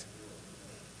 1 minute.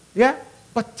 Yeah?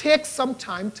 But take some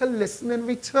time to listen in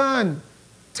return,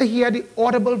 to hear the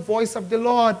audible voice of the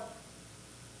Lord.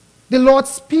 The Lord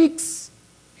speaks.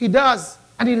 He does.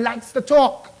 And he likes to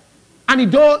talk. And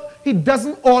he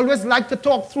doesn't always like to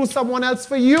talk through someone else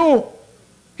for you.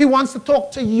 He wants to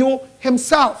talk to you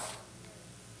himself.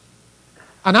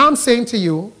 And I'm saying to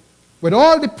you, with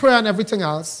all the prayer and everything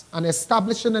else, and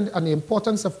establishing and the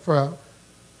importance of prayer,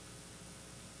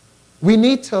 we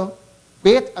need to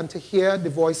wait and to hear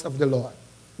the voice of the Lord.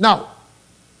 Now,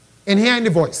 in hearing the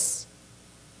voice,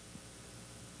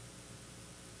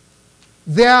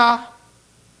 there are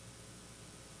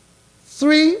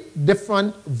 3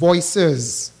 different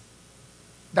voices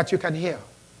that you can hear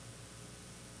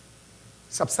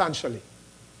substantially.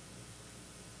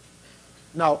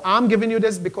 Now, I'm giving you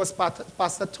this because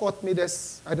Pastor taught me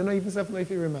this. I don't know if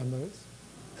he remembers.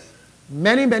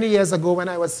 Many, many years ago when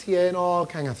I was hearing all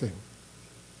kind of thing.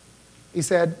 He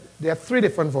said, there are 3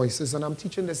 different voices, and I'm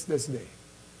teaching this day.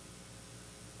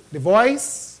 The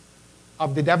voice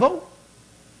of the devil,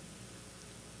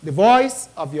 the voice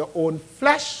of your own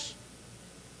flesh,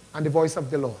 and the voice of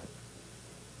the Lord.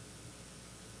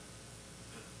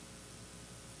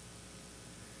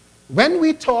 When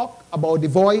we talk about the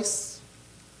voice,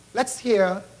 let's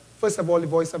hear, first of all, the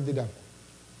voice of the devil.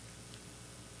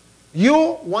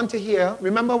 You want to hear,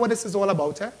 remember what this is all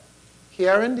about, eh?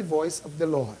 Hearing the voice of the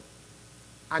Lord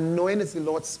and knowing it's the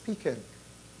Lord speaking.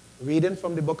 Reading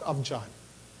from the book of John.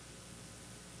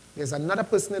 There's another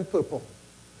person in purple,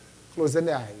 closing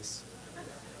their eyes.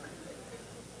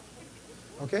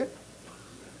 Okay?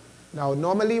 Now,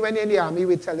 normally when you're in the army,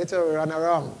 we tell you to run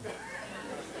around.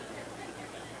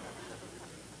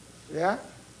 Yeah?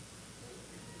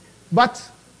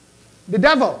 But the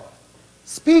devil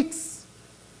speaks,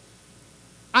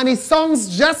 and he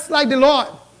sounds just like the Lord.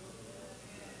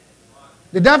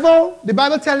 The devil, the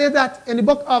Bible tells you that in the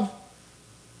book of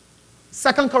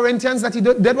 2 Corinthians that he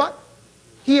did what?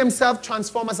 He himself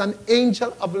transformed as an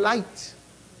angel of light.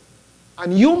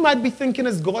 And you might be thinking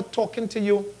it's God talking to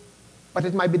you, but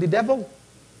it might be the devil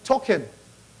talking.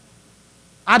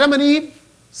 Adam and Eve,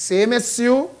 same as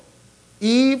you.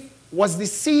 Eve was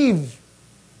deceived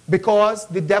because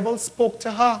the devil spoke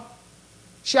to her.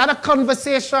 She had a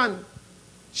conversation.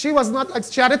 She was not like,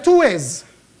 she had it 2 ways.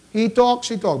 He talked,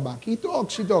 she talked back. He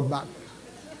talked, she talked back.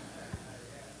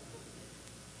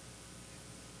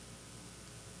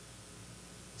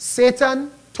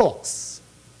 Satan talks.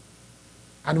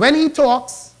 And when he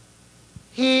talks,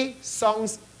 he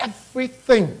sounds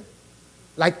everything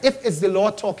like if it's the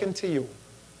Lord talking to you.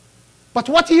 But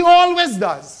what he always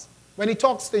does when he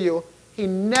talks to you, he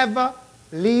never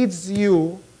leads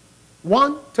you,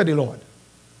 one, to the Lord.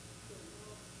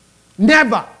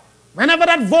 Never. Whenever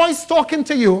that voice talking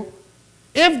to you,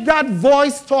 if that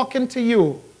voice talking to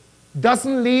you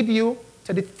doesn't lead you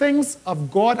to the things of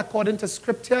God according to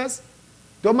scriptures,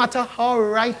 no matter how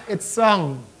right it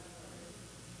sounds,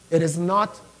 it is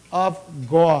not of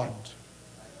God.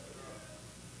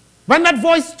 When that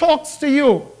voice talks to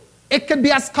you, it can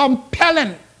be as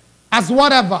compelling as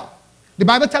whatever. The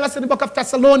Bible tells us in the book of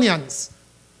Thessalonians,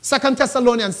 2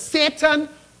 Thessalonians, Satan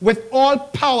with all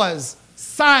powers,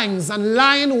 signs and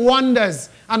lying wonders,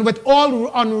 and with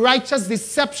all unrighteous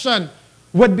deception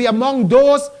would be among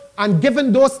those and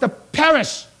given those to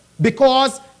perish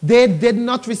because they did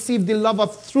not receive the love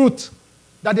of truth,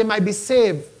 that they might be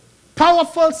saved.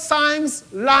 Powerful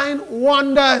signs, lying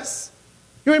wonders.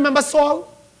 You remember Saul?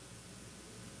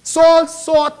 Saul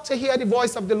sought to hear the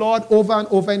voice of the Lord over and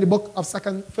over in the book of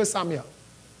 1 Samuel.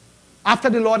 After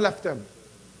the Lord left him,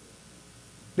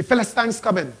 the Philistines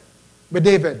come in with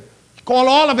David. He called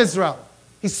all of Israel.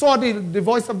 He saw the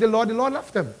voice of the Lord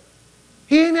left him.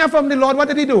 He didn't hear from the Lord. What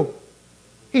did he do?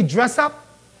 He dressed up.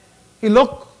 He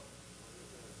looked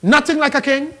nothing like a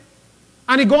king.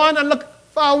 And he go on and look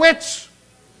for a witch.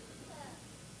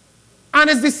 And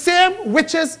it's the same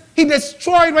witches he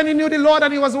destroyed when he knew the Lord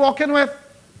and he was walking with.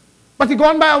 But he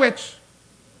gone by a witch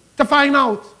to find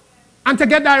out and to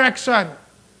get direction.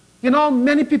 You know,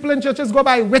 many people in churches go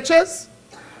by witches.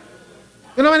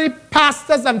 You know, many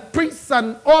pastors and priests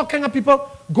and all kind of people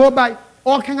go by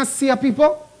all kind of seer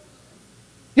people.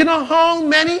 You know how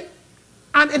many?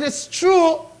 And it is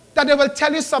true that they will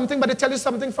tell you something, but they tell you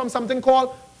something from something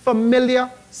called familiar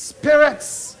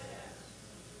spirits.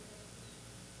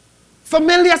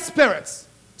 Familiar spirits.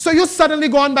 So you suddenly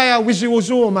go on by a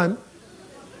wishy-washy woman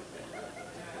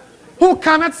who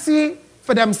cannot see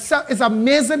for themselves. It's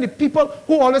amazing the people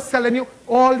who are always telling you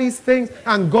all these things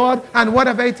and God and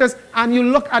whatever it is, and you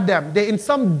look at them. They're in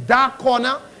some dark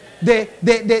corner. They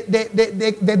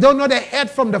don't know their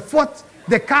head from the foot.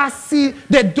 They can't see.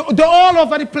 They're all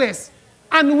over the place.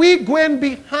 And we going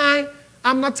behind.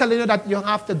 I'm not telling you that you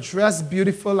have to dress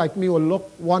beautiful like me or look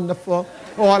wonderful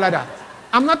or all of that.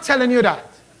 I'm not telling you that.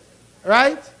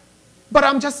 Right? But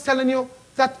I'm just telling you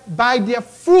that by their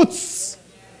fruits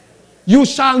you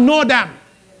shall know them.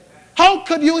 How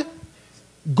could you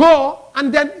go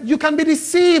and then you can be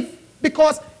deceived?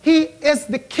 Because he is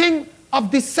the king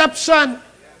of deception.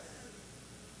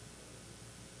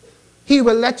 He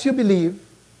will let you believe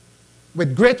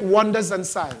with great wonders and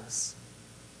signs.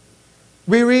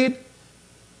 We read,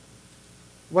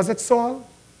 was it Saul?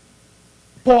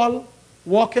 Paul,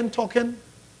 walking, talking,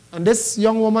 And this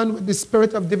young woman with the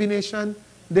spirit of divination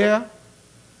there,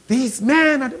 these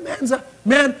men are the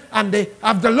men, and they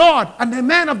have the Lord, and the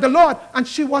men of the Lord. And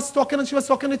she was talking, and she was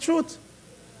talking the truth.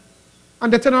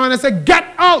 And they turned around and said,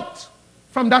 get out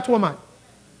from that woman.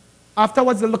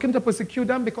 Afterwards, they're looking to persecute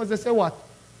them because they say what?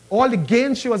 All the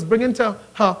gain she was bringing to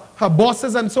her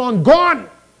bosses and so on, gone.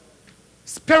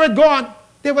 Spirit gone.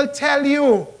 They will tell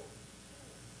you.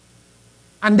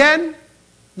 And then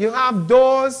you have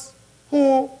those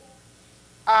who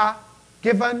are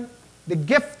given the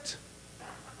gift,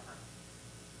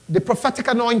 the prophetic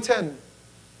anointing,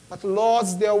 but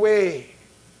lost their way.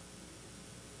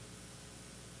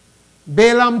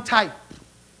 Balaam type,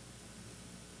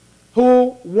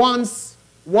 who once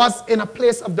was in a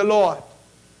place of the Lord.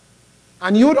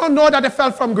 And you don't know that they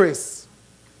fell from grace.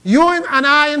 You and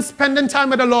I, in spending time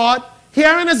with the Lord,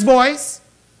 hearing his voice,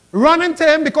 running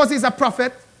to him because he's a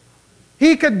prophet,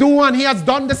 he could do and he has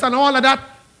done this and all of that.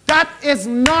 That is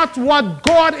not what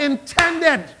God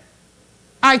intended.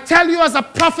 I tell you, as a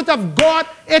prophet of God,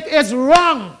 it is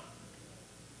wrong.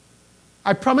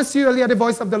 I promised you earlier the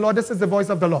voice of the Lord. This is the voice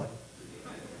of the Lord.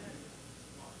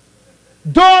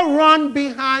 Don't run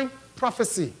behind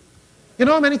prophecy. You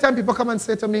know how many times people come and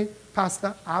say to me,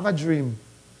 Pastor, I have a dream.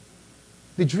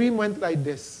 The dream went like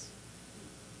this.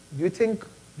 What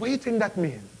do you think that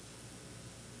means?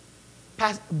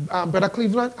 Brother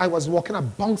Cleveland, I was walking, I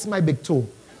bounced my big toe.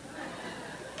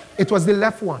 It was the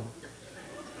left one.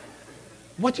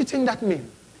 What do you think that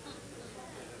means?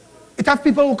 It have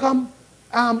people who come,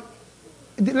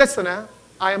 listen,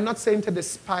 I am not saying to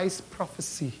despise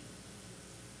prophecy.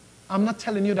 I'm not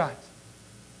telling you that.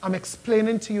 I'm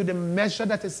explaining to you the measure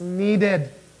that is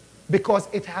needed because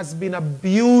it has been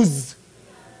abused.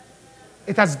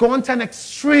 It has gone to an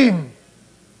extreme.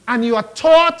 And you are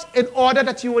taught in order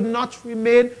that you would not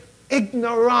remain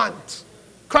ignorant.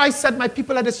 Christ said, my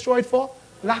people are destroyed for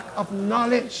lack of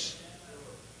knowledge.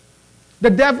 The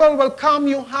devil will come.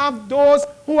 You have those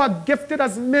who are gifted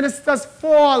as ministers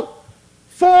fall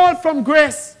from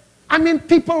grace. I mean,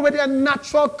 people with their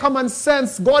natural common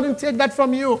sense. God didn't take that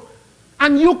from you.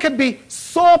 And you could be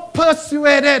so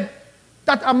persuaded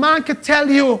that a man could tell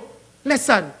you,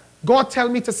 listen, God tell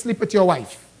me to sleep with your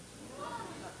wife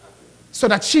so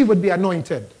that she would be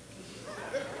anointed.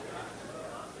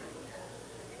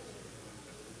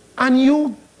 And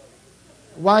you,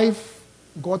 wife,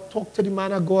 God talk to the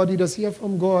man of God, he does hear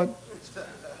from God.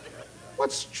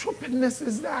 What stupidness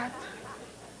is that?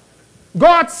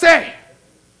 God said,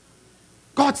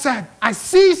 I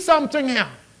see something here.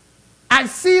 I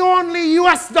see only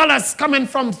US dollars coming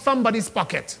from somebody's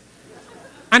pocket.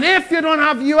 And if you don't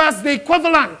have US, the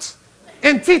equivalent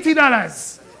in TT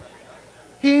dollars,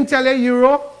 he ain't tell you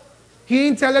euro, he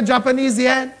ain't tell you Japanese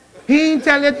yen, he ain't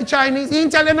tell you Chinese, he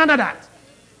ain't tell you none of that.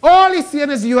 All he's seeing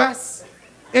is US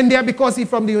in there because he's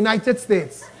from the United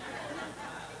States.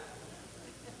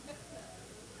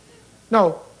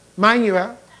 Now, mind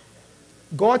you,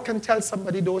 God can tell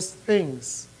somebody those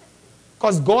things.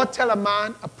 Because God tell a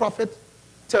man, a prophet,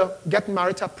 to get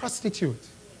married to a prostitute.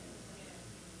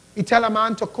 He tell a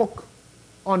man to cook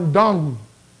on dung.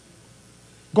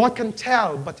 God can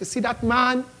tell, but you see, that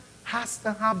man has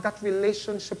to have that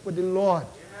relationship with the Lord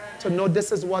to know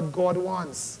this is what God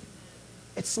wants.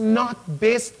 It's not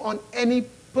based on any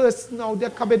person out there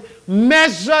coming.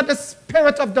 Measure the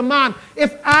spirit of the man.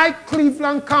 If I,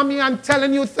 Cleveland, come here and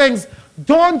telling you things,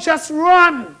 don't just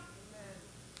run.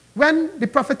 When the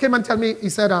prophet came and told me, he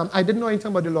said, I didn't know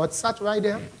anything about the Lord. Sat right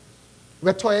there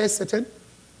where Toya is sitting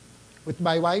with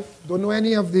my wife. Don't know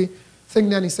any of the thing.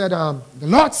 Then he said, the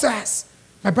Lord says,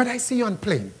 my brother, I see you on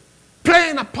plane.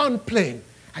 Plane upon plane.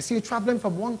 I see you traveling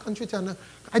from one country to another.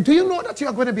 Do you know that you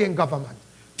are going to be in government?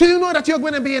 Do you know that you're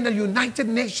going to be in the United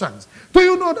Nations? Do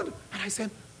you know that? And I said,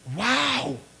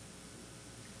 wow.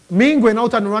 Me going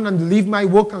out and run and leave my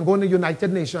work and go to the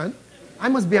United Nations, I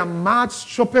must be a mad,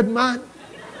 stupid man.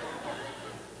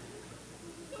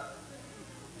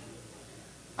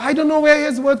 I don't know where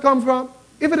his word come from.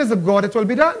 If it is of God, it will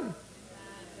be done.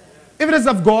 If it is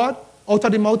of God, out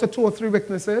of the mouth of 2 or 3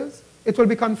 witnesses, it will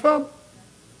be confirmed.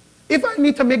 If I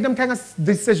need to make them kind of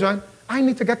decision, I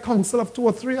need to get counsel of 2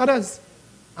 or 3 others.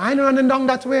 I ain't running down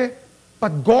that way.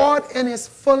 But God, in his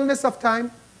fullness of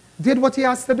time, did what he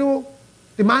has to do.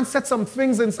 The man said some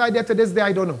things inside there to this day,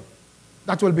 I don't know.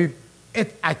 That will be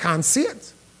it. I can't see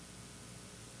it.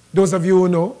 Those of you who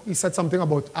know, he said something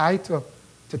about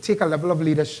to take a level of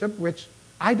leadership, which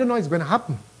I don't know is going to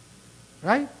happen.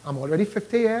 Right? I'm already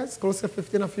 50 years, close to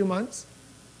 50 in a few months.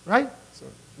 Right? So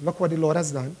look what the Lord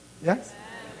has done. Yes?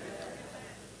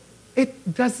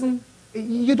 It doesn't,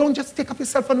 you don't just take up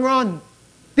yourself and run.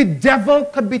 The devil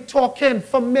could be talking,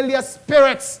 familiar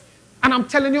spirits. And I'm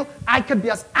telling you, I could be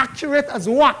as accurate as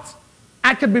what?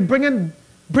 I could be bringing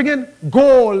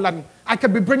gold, and I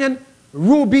could be bringing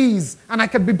rubies, and I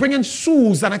could be bringing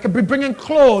shoes, and I could be bringing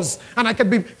clothes, and I could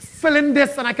be filling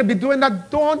this, and I could be doing that.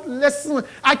 Don't listen.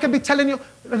 I could be telling you,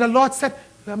 the Lord said,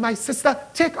 my sister,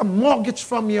 take a mortgage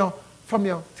from your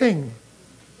thing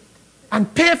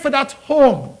and pay for that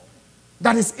home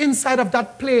that is inside of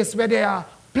that place where there are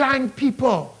blind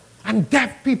people and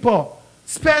deaf people.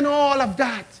 Spend all of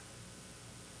that.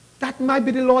 That might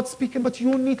be the Lord speaking, but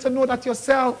you need to know that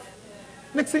yourself.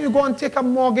 Next thing you go and take a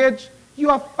mortgage, you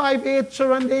have 5, 8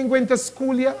 children, they ain't going to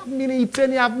school, you have me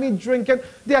eating, you have me drinking.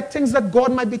 There are things that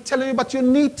God might be telling you, but you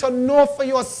need to know for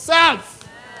yourself.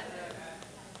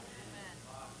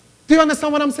 Do you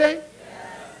understand what I'm saying?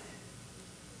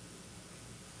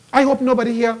 I hope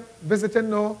nobody here visiting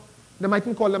know. They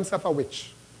mightn't call themselves a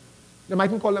witch. They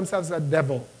mightn't call themselves a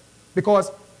devil.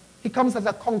 Because he comes as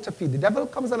a counterfeit. The devil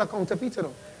comes as a counterfeit, you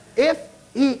know. If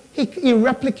he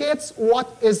replicates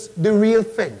what is the real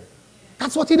thing.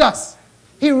 That's what he does.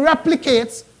 He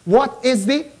replicates what is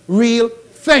the real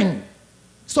thing.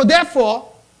 So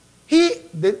therefore,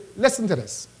 listen to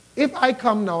this. If I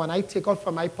come now and I take out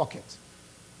from my pocket,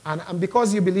 and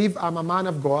because you believe I'm a man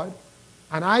of God,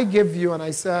 and I give you, and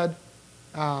I said,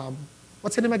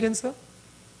 what's your name again, sir?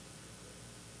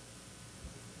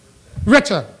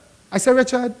 Richard. I said,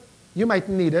 Richard, you might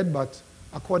need it, but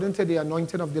according to the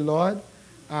anointing of the Lord,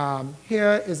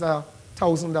 here is a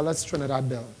 $1,000 Trinidad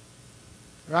bill.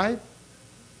 Right?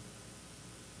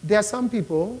 There are some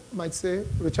people might say,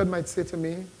 Richard might say to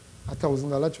me, a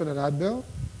 $1,000 Trinidad bill?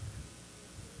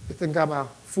 You think I'm a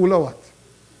fool or what?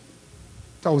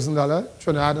 $1,000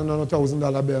 Trinidad and a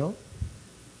 $1,000 bill.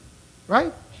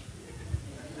 Right?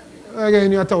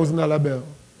 Again, you're a $1,000 bill.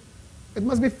 It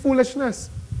must be foolishness.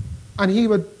 And he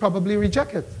would probably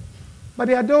reject it. But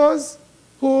there are those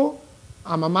who,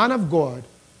 I'm a man of God.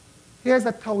 Here's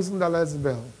a $1,000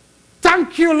 bill.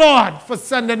 Thank you, Lord, for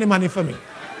sending the money for me.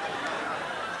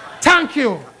 Thank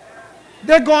you.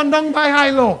 They're gone down by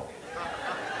high-low.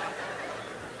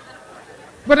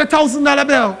 With a $1,000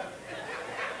 bill.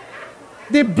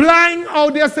 The blind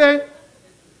out there say,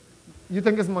 you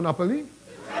think it's Monopoly?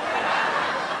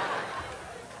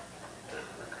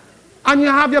 And you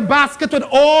have your basket with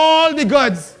all the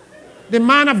goods. The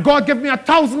man of God give me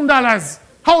 $1,000.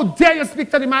 How dare you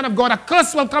speak to the man of God? A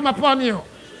curse will come upon you.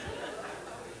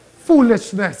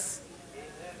 Foolishness.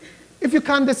 If you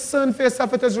can't discern for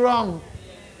yourself, it is wrong.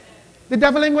 The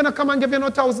devil ain't going to come and give you no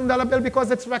 $1,000 bill because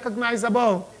it's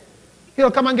recognizable.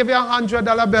 He'll come and give you a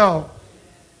 $100 bill.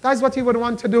 That's what he would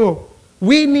want to do.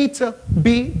 We need to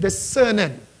be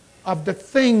discerning of the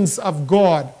things of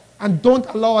God and don't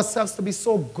allow ourselves to be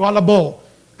so gullible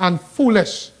and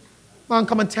foolish. Man,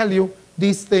 come and tell you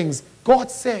these things.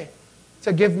 God said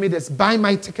to give me this, buy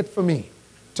my ticket for me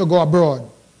to go abroad.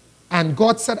 And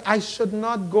God said I should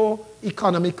not go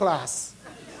economy class.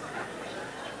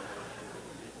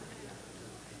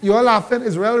 You all laughing?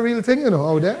 It's a real thing, you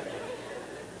know, out there.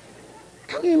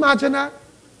 Can you imagine that?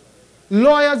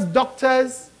 Lawyers,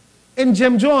 doctors, in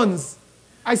Jim Jones.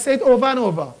 I say it over and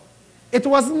over. It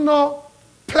wasn't no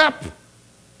plep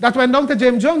that went down to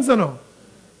Jim Jones, you know.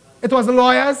 It was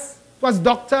lawyers, it was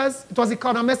doctors, it was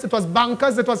economists, it was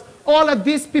bankers, it was all of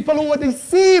these people who were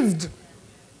deceived.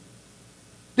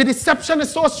 The deception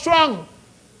is so strong.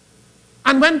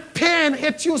 And when pain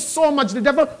hits you so much, the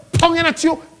devil ponging at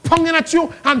you,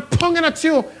 and ponging at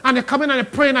you, and you're coming and you're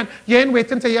praying, and you ain't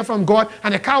waiting to hear from God,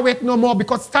 and you can't wait no more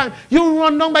because time. You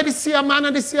run down by the seer man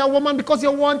and the seer woman because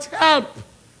you want help.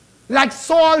 Like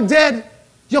Saul did.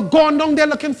 You're going down there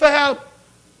looking for help.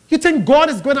 You think God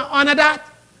is going to honor that?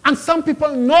 And some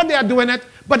people know they are doing it,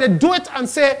 but they do it and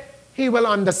say, he will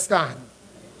understand.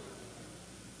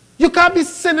 You can't be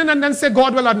sinning and then say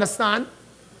God will understand.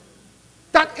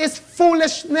 That is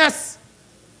foolishness.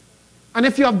 And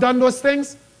if you have done those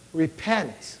things,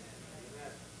 repent.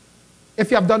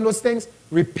 If you have done those things,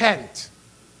 repent.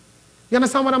 You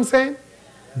understand what I'm saying?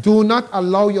 Do not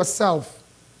allow yourself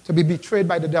to be betrayed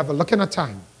by the devil. Look at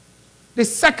time. The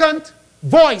second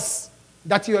voice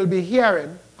that you will be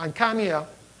hearing and can hear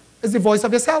is the voice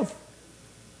of yourself.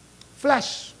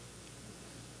 Flesh.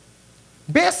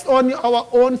 Based on our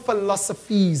own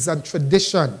philosophies and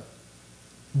tradition,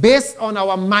 based on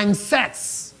our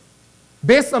mindsets,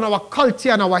 based on our culture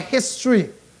and our history,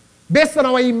 based on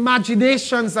our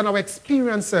imaginations and our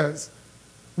experiences,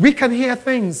 we can hear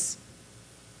things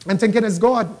and think it is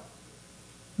God,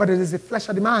 but it is the flesh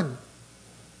of the man.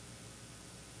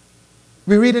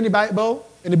 We read in the Bible,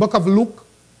 in the book of Luke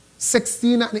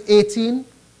 16 and 18,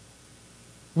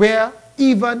 where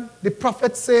even the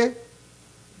prophets say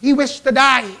he wished to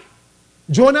die.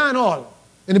 Jonah and all.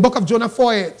 In the book of Jonah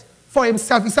 4:8, for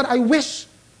himself. He said, I wish,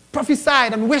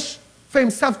 prophesied and wished for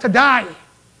himself to die.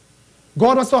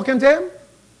 God was talking to him.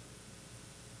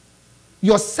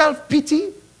 Your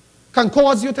self-pity can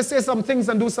cause you to say some things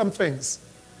and do some things.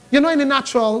 You know, in the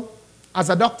natural, as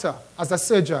a doctor, as a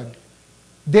surgeon,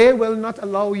 they will not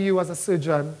allow you as a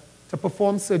surgeon to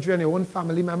perform surgery on your own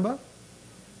family member.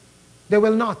 They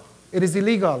will not. It is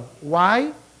illegal.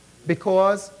 Why?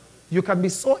 Because you can be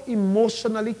so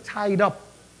emotionally tied up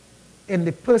in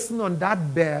the person on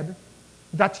that bed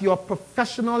that your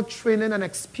professional training and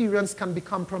experience can be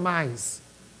compromised.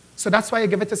 So that's why you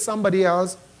give it to somebody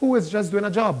else who is just doing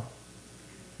a job.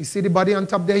 You see the body on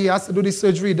top there, he has to do the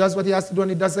surgery, he does what he has to do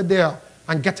and he does it there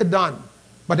and get it done.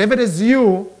 But if it is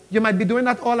you, you might be doing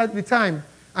that all at the time.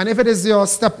 And if it is your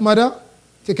stepmother,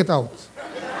 take it out.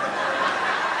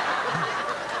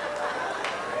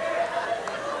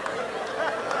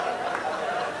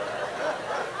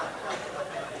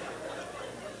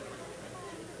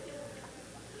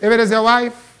 If it is your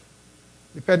wife,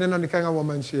 depending on the kind of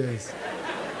woman she is.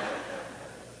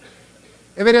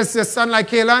 If it is your son like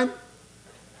Kaelan,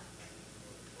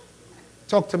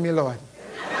 talk to me, Lord.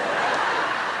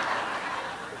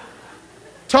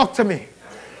 Talk to me.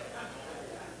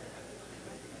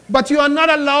 But you are not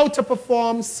allowed to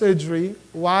perform surgery.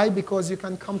 Why? Because you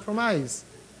can compromise.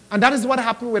 And that is what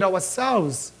happened with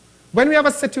ourselves. When we have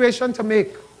a situation to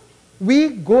make, we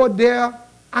go there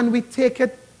and we take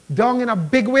it down in a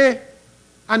big way.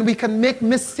 And we can make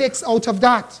mistakes out of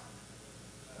that.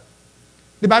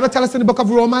 The Bible tells us in the book of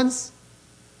Romans,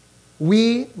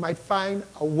 we might find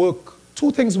a work,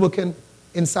 two things working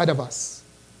inside of us.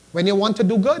 When you want to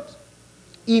do good,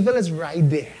 evil is right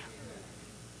there.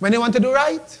 When you want to do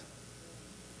right,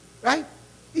 right?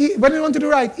 When you want to do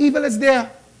right, evil is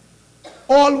there.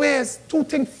 Always, two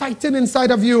things fighting inside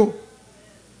of you.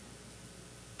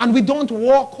 And we don't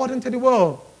walk according to the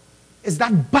world. It's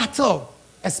that battle,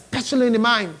 especially in the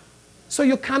mind. So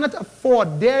you cannot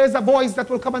afford. There is a voice that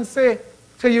will come and say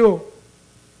to you,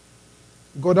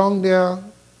 go down there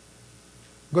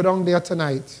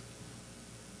tonight.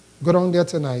 Go down there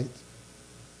tonight.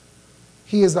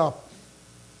 He is up.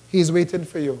 He is waiting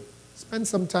for you. Spend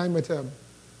some time with him.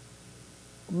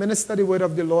 Minister the word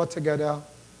of the Lord together.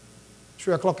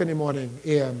 3 o'clock in the morning,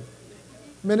 a.m.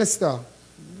 Minister.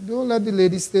 Don't let the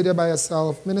lady stay there by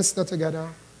herself. Minister together.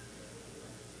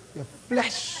 Your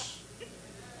flesh.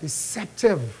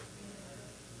 Deceptive.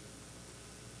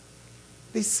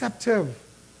 Deceptive.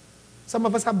 Some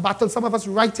of us have battles. Some of us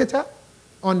write it up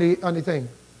on the thing.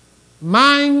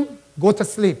 Mind, go to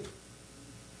sleep.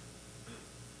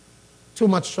 Too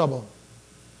much trouble.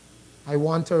 I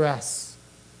want to rest.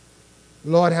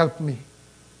 Lord, help me.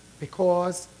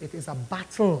 Because it is a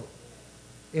battle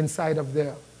inside of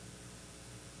there.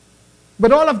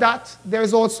 But all of that, there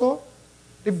is also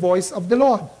the voice of the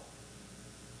Lord.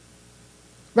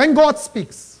 When God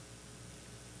speaks,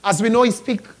 as we know, he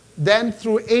speaks then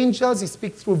through angels, he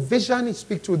speaks through vision, he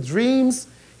speaks through dreams,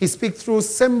 he speaks through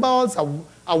symbols,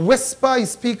 a whisper, he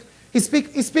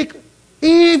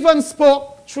even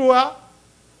spoke through a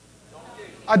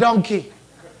donkey.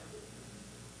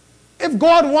 If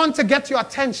God wants to get your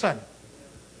attention,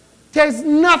 there's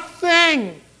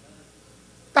nothing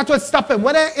that will stop him.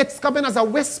 Whether it's coming as a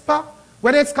whisper,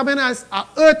 whether it's coming as an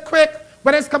earthquake,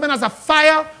 whether it's coming as a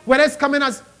fire, whether it's coming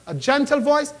as a gentle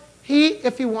voice,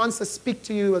 if he wants to speak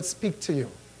to you, he will speak to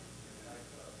you.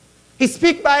 He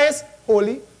speaks by his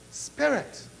Holy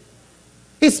Spirit.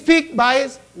 He speaks by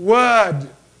his word.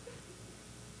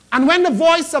 And when the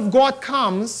voice of God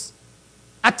comes,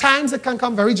 at times it can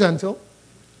come very gentle.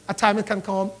 At times it can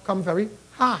come very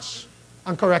harsh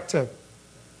and corrective.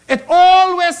 It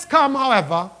always comes,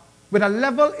 however, with a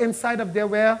level inside of there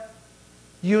where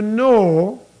you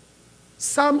know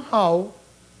somehow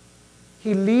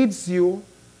he leads you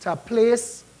to a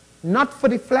place not for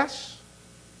the flesh,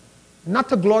 not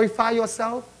to glorify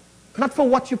yourself, not for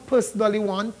what you personally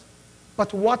want,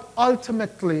 but what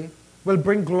ultimately will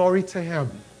bring glory to him.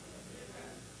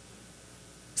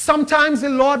 Sometimes the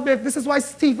Lord, this is why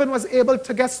Stephen was able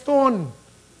to get stoned.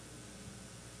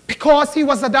 Because he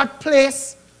was at that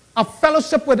place of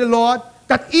fellowship with the Lord,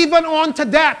 that even unto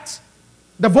death,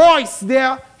 the voice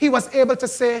there, he was able to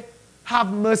say,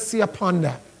 have mercy upon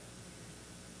them.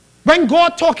 When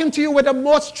God talking to you with the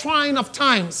most trying of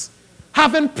times,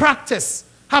 having practice,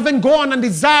 having gone and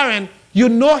desiring, you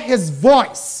know his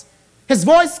voice. His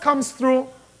voice comes through,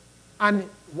 and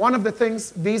one of the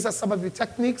things, these are some of the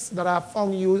techniques that I have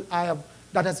found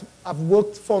have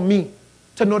worked for me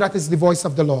to know that it's the voice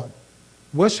of the Lord.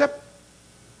 Worship,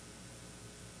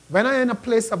 When I'm in a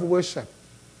place of worship,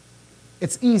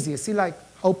 it's easy. See, like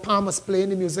how Pam was playing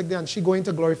the music there and she going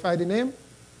to glorify the name?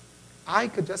 I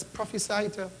could just prophesy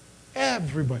to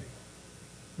everybody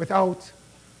without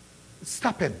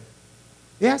stopping.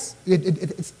 Yes?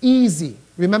 It's easy.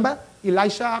 Remember,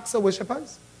 Elisha asked the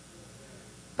worshippers?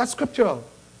 That's scriptural.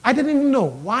 I didn't even know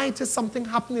why it is something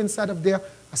happening inside of there,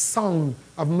 a sound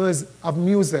of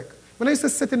music. When I used to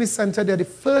sit in the center there, the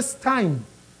first time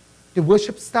the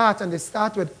worship starts, and they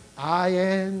start with, I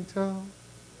enter.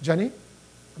 Johnny,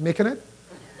 I'm making it?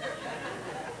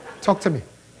 Talk to me.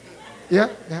 Yeah?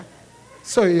 Yeah.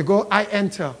 So you go, I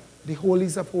enter the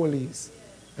holies of holies,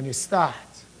 and you start.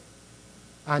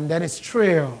 And then it's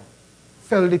trail,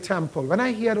 fill the temple. When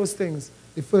I hear those things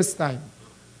the first time,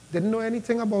 didn't know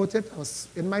anything about it. I was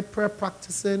in my prayer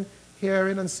practicing,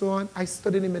 hearing and so on. I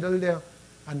stood in the middle there.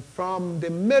 And from the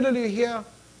middle you hear,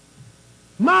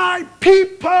 my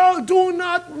people do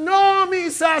not know me,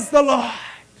 says the Lord.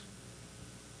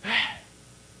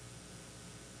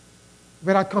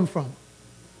 Where'd that come from?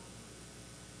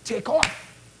 Take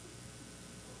off.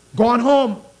 Gone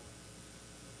home.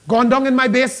 Gone down in my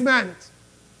basement.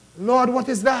 Lord, what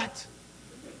is that?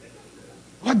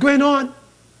 What's going on?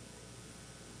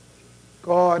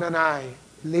 God and I,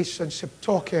 relationship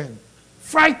talking.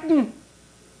 Frightened.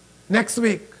 Next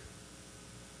week.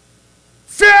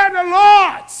 Fear the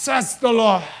Lord, says the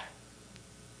Lord.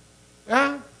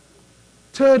 Yeah?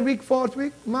 Third week, fourth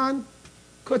week, man,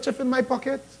 kerchief in my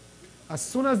pocket. As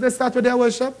soon as they start with their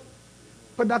worship,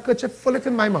 put that kerchief, full it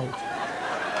in my mouth.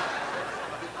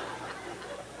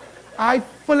 I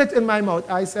full it in my mouth.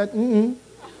 I said,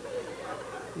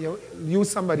 You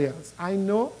somebody else. I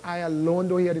know I alone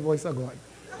don't hear the voice of God.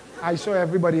 I show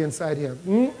everybody inside here.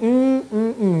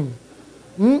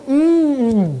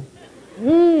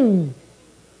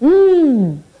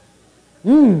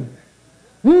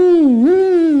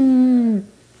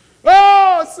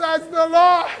 Oh, says the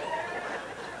Lord.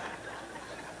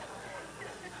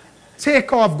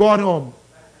 Take off, God home.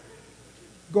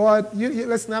 God, you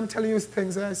listen, I'm telling you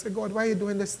things. And I say, God, why are you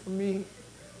doing this to me?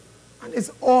 And it's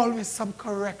always some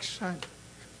correction.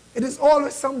 It is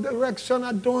always some direction.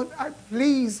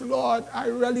 Please, Lord, I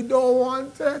really don't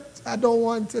want it. I don't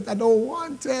want it. I don't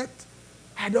want it.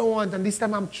 I don't want it. And this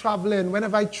time I'm traveling.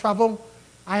 Whenever I travel,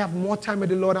 I have more time with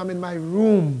the Lord. I'm in my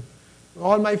room.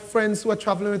 All my friends who are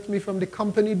traveling with me from the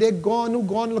company, they're gone, who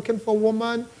gone looking for a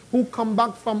woman, who come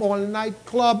back from all-night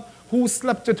club, who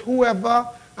slept with whoever.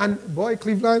 And boy,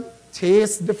 Cleveland,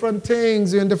 taste different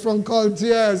things. You're in different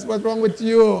cultures. What's wrong with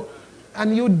you?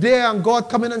 And you there, and God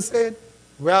come in and say,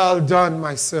 well done,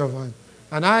 my servant.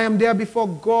 And I am there before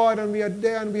God, and we are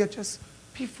there, and we are just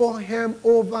before Him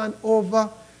over and over.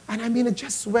 And I mean, it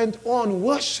just went on.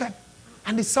 Worship.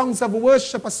 And the songs of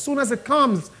worship, as soon as it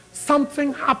comes,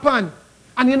 something happened.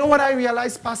 And you know what I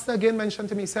realized? Pastor again mentioned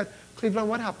to me, he said, Cleveland,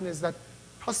 what happened is that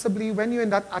possibly when you're in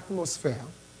that atmosphere,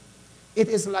 it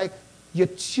is like you're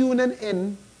tuning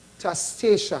in to a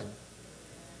station.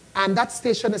 And that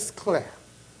station is clear.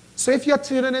 So if you're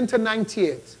tuning into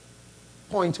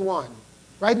 98.1,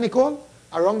 right, Nicole?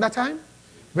 Around that time?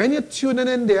 When you're tuning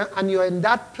in there and you're in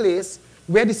that place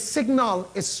where the signal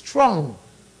is strong,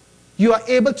 you are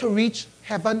able to reach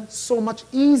heaven so much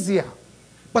easier.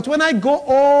 But when I go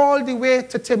all the way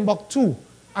to Timbuktu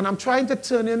and I'm trying to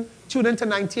tune into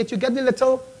 98, you get the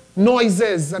little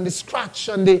noises and the scratch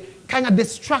and the kind of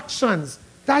distractions.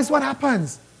 That's what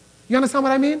happens. You understand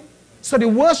what I mean? So the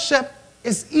worship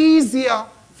is easier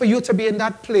for you to be in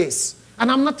that place.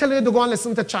 And I'm not telling you to go and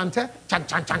listen to chanter. Chant,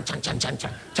 chant, chant, chant, chant, chant,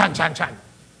 chant, chant, chant, chant.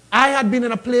 I had been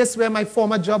in a place where my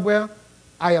former job where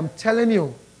I am telling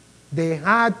you, they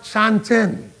had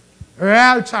chanting,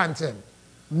 real chanting.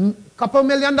 Couple $1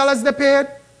 million they paid,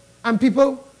 and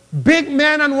people, big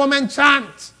men and women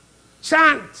chant.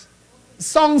 Chant.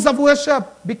 Songs of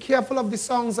worship. Be careful of the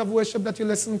songs of worship that you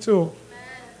listen to.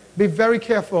 Be very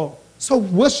careful. So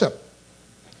worship.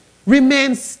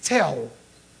 Remain still.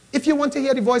 If you want to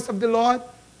hear the voice of the Lord,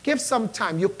 give some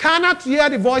time. You cannot hear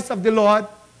the voice of the Lord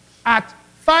at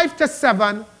 5 to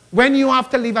 7 when you have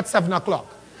to leave at 7 o'clock.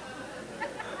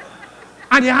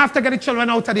 And you have to get the children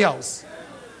out of the house.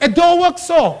 It don't work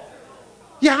so.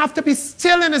 You have to be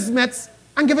still in His midst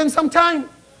and give Him some time.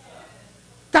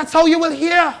 That's how you will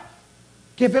hear.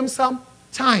 Give Him some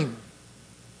time.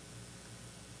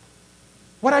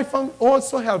 What I found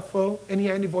also helpful in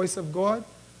hearing the voice of God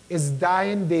is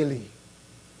dying daily.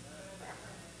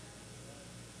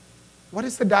 What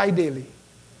is to die daily?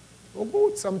 Oh,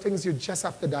 good. Some things you just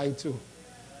have to die to.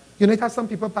 You know, it has some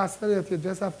people, Pastor, that you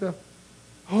just have to,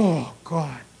 oh,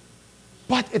 God.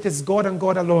 But it is God and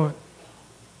God alone.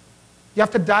 You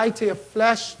have to die to your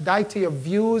flesh, die to your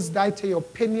views, die to your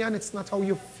opinion. It's not how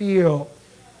you feel.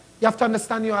 You have to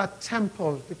understand you are a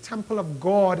temple, the temple of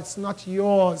God. It's not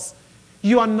yours.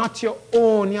 You are not your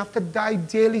own. You have to die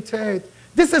daily to it.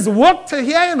 This is work to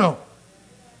hear, you know.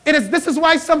 This is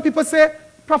why some people say,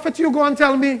 Prophet, you go and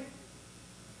tell me.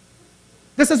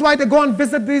 This is why they go and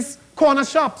visit these corner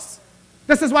shops.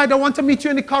 This is why they want to meet you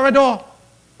in the corridor.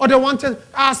 Or they want to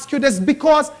ask you this,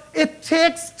 because it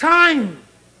takes time.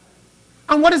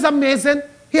 And what is amazing,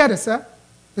 hear this, sir.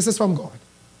 This is from God.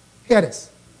 Hear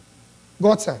this.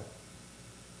 God said,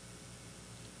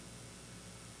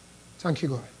 thank you,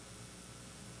 God.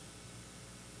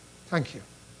 Thank you.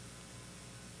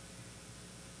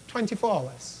 24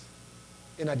 hours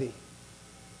in a day.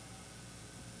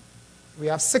 We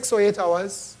have 6 or 8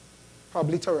 hours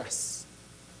probably to rest.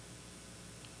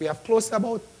 We have close to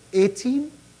about 18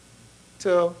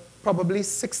 to probably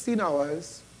 16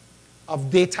 hours of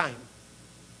daytime.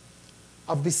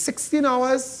 Of the 16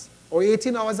 hours or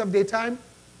 18 hours of daytime,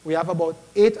 we have about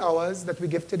 8 hours that we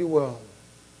give to the world.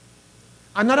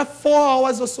 Another 4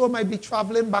 hours or so might be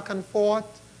traveling back and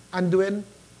forth and doing.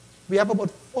 We have about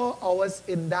 4 hours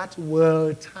in that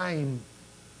world time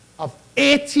of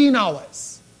 18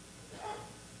 hours.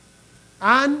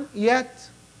 And yet,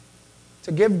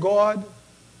 to give God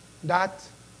that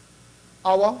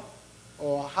hour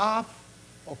or half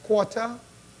or quarter,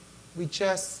 we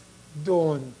just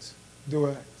don't do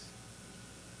it.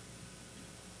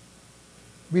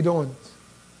 We don't.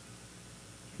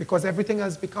 Because everything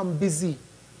has become busy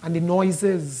and the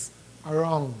noises are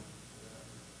wrong.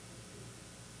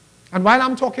 And while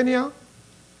I'm talking here,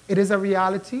 it is a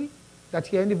reality that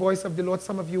hearing the voice of the Lord,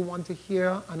 some of you want to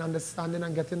hear and understanding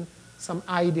and getting some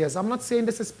ideas. I'm not saying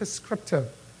this is prescriptive.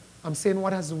 I'm saying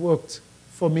what has worked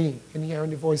for me in hearing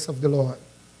the voice of the Lord.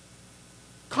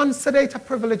 Consider it a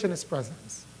privilege in His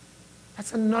presence.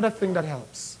 That's another thing that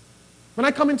helps. When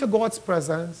I come into God's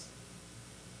presence,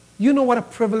 you know what a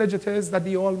privilege it is that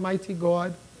the Almighty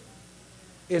God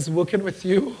is working with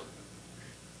you.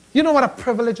 You know what a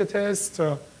privilege it is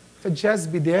to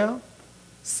just be there.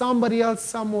 Somebody else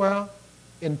somewhere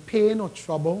in pain or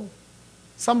trouble.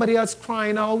 Somebody else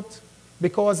crying out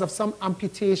because of some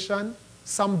amputation,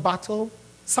 some battle.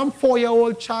 Some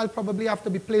 4-year-old child probably have to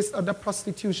be placed under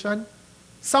prostitution.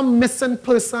 Some missing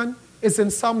person is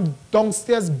in some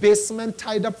downstairs basement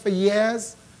tied up for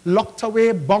years, locked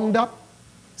away, bound up.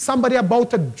 Somebody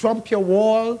about to jump your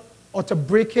wall or to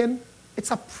break in. It's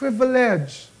a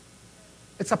privilege.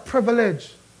 It's a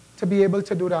privilege to be able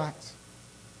to do that.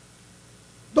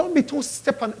 Don't be too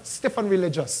stiff and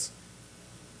religious.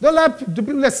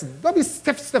 Listen, don't be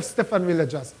stiff and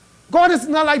religious. God is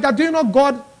not like that. Do you know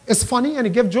God is funny and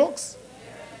He gives jokes?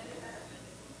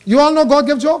 You all know God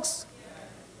gives jokes?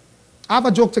 I have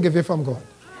a joke to give you from God.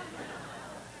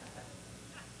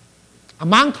 A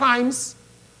man climbs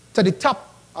to the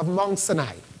top of Mount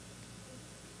Sinai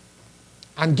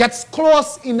and gets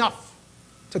close enough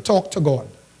to talk to God.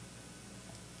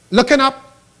 Looking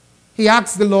up, he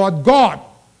asks the Lord, God,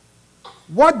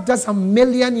 what does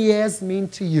 1,000,000 years mean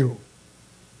to you?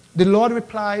 The Lord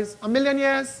replies, 1,000,000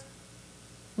 years?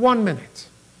 1 minute.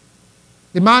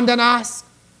 The man then asks,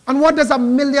 and what does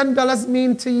 $1,000,000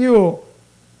 mean to you?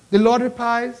 The Lord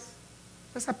replies,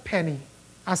 just a penny,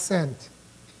 a cent.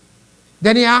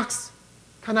 Then he asks,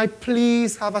 can I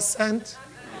please have a cent?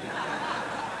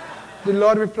 The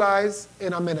Lord replies,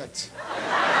 in a minute.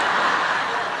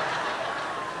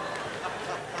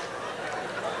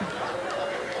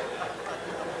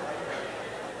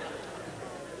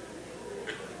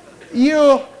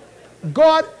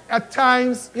 God at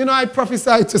times, I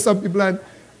prophesied to some people, and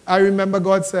I remember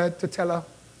God said to tell her,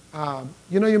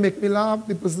 you make me laugh.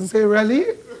 The person say, really?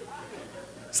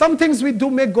 Some things we do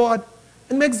make God,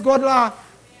 it makes God laugh.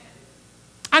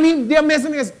 And the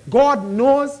amazing thing is, God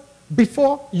knows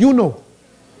before you know.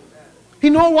 He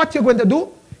knows what you're going to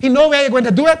do. He knows where you're going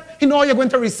to do it. He knows how you're going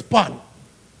to respond.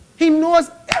 He knows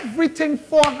everything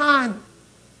forehand.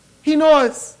 He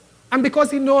knows. And because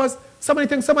He knows, some of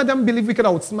them believe we could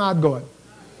outsmart God.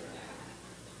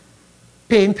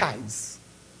 Paying tithes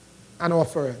and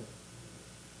offering.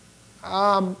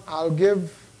 I'll give,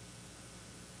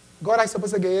 God, I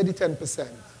suppose I give you the 10%.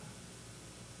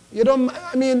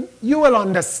 You will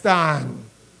understand.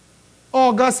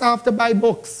 August, I have to buy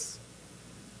books.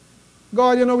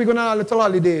 God, we're going to have little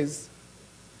holidays.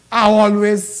 I'm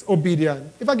always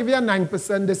obedient. If I give you a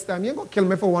 9% this time, you ain't going to kill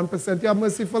me for 1%. You're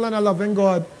merciful and a loving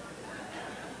God.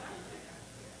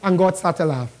 And God start to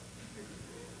laugh.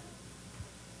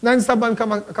 Then someone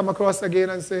come across again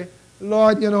and say,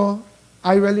 Lord,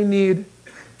 I really need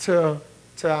to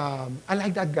I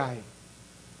like that guy.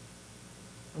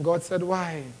 And God said,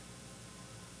 why?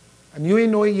 And you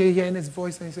know you're hearing his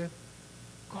voice, and he said,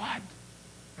 God,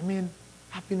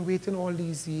 I've been waiting all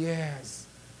these years.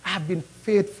 I've been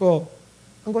faithful.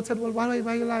 And God said, well, why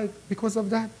are you like? Because of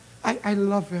that? I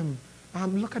love him.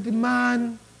 Look at the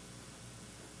man.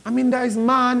 There is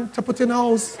man to put in the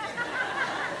house.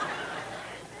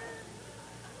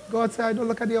 God said, I don't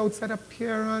look at the outside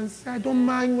appearance. I don't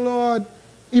mind, Lord,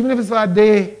 even if it's for a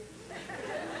day.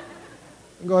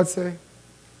 And God said,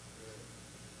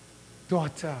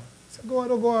 daughter. I said,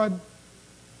 God, oh God,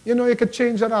 you could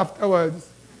change that afterwards.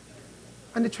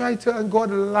 And they tried to, and God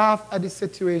laughed at the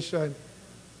situation.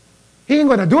 He ain't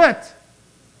going to do it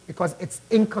because it's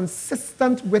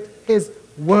inconsistent with his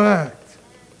word.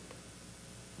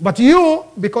 But you,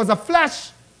 because of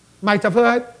flesh, might have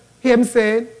heard him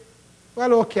saying,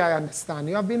 well, okay, I understand.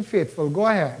 You have been faithful. Go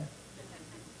ahead.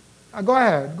 Go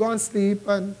ahead. Go and sleep.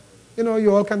 And,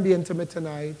 you all can be intimate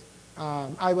tonight.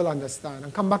 I will understand.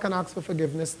 And come back and ask for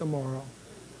forgiveness tomorrow.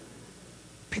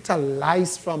 Peter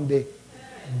lies from the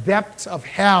depths of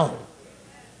hell.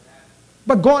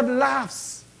 But God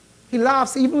laughs. He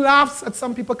laughs. He even laughs at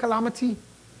some people's calamity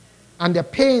and their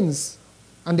pains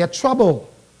and their trouble.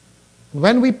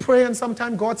 When we pray, and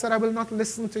sometimes God said, I will not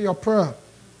listen to your prayer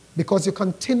because you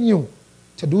continue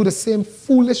to do the same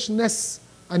foolishness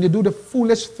and you do the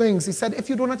foolish things. He said, if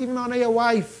you do not even honor your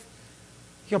wife,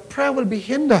 your prayer will be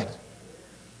hindered.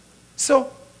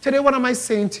 So today, what am I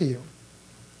saying to you?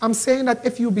 I'm saying that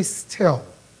if you be still,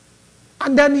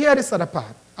 and then hear this other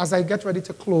part as I get ready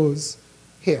to close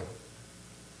here.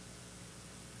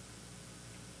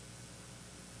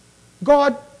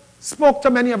 God spoke to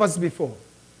many of us before.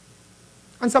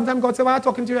 And sometimes God says, why am I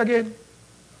talking to you again?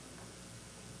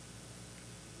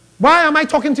 Why am I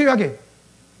talking to you again?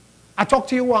 I talked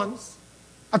to you once.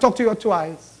 I talked to you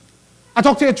twice. I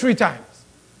talked to you 3 times.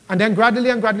 And then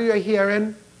gradually your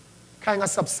hearing kind of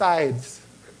subsides.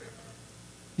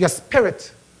 Your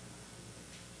spirit,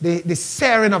 the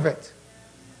searing of it.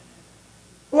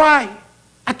 Why?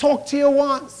 I talked to you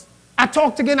once. I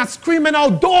talked again. I'm screaming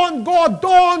out, don't go,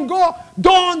 don't go,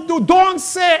 don't do, don't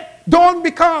say, don't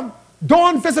become,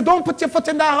 don't visit, don't put your foot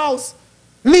in that house.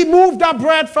 Move that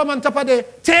bread from on top of there.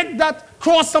 Take that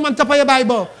cross from on top of your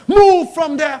Bible. Move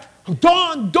from there.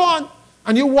 Don't.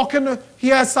 And you walk in,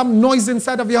 hear some noise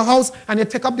inside of your house, and you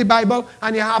take up the Bible,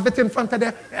 and you have it in front of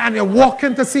there, and you walk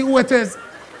in to see who it is.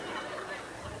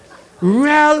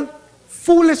 Real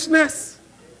foolishness.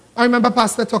 I remember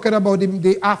Pastor talking about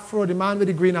the afro, the man with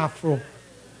the green afro.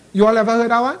 You all ever heard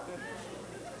that one?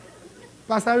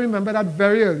 Pastor, I remember that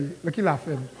very early. Look, you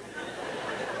laughing.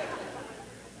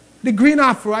 The green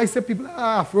afro, I say people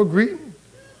are afro green.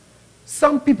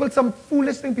 Some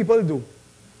foolish thing people do.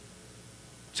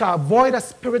 To avoid a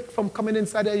spirit from coming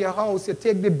inside of your house, you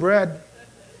take the bread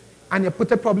and you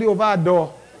put it probably over a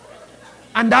door.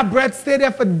 And that bread stay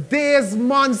there for days,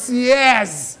 months,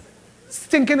 years.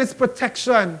 Stinking its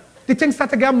protection. The thing start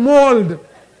to get mold.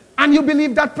 And you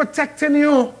believe that protecting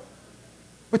you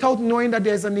without knowing that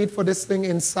there's a need for this thing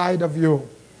inside of you.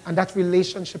 And that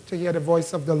relationship to hear the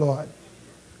voice of the Lord.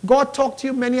 God talked to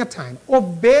you many a time.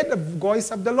 Obey the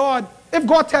voice of the Lord. If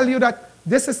God tells you that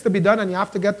this is to be done and you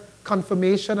have to get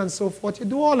confirmation and so forth, you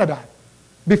do all of that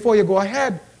before you go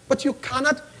ahead. But you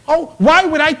cannot. Why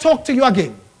would I talk to you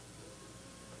again?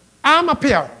 I'm a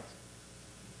parent.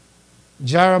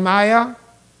 Jeremiah,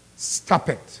 stop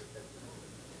it.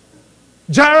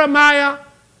 Jeremiah,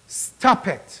 stop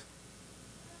it.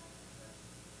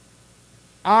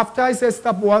 After I say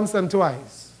stop once and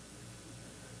twice,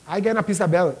 I get a piece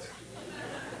of belt.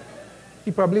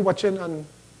 He probably watching on,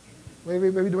 what are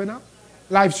we doing now?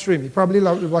 Live stream. He probably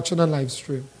watching on live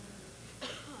stream.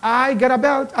 I get a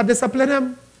belt. I discipline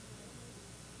him.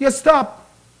 You stop.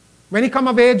 When he come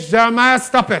of age, Jeremiah,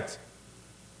 stop it.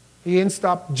 He ain't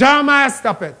stop. Jeremiah,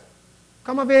 stop it.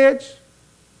 Come of age,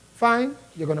 fine.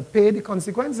 You're going to pay the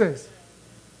consequences.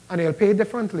 And he'll pay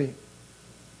differently.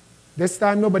 This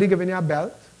time, nobody giving you a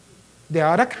belt. There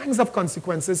are other kinds of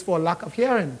consequences for lack of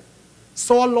hearing.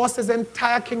 Saul lost his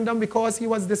entire kingdom because he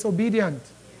was disobedient.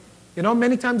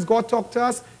 Many times God talks to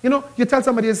us. You tell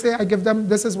somebody, you say, I give them,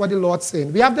 this is what the Lord's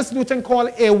saying. We have this new thing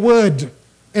called a word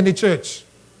in the church.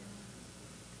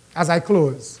 As I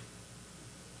close.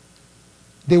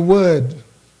 The word.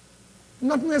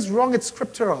 Nothing is wrong, it's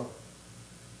scriptural.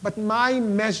 But my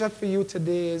measure for you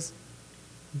today is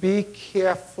be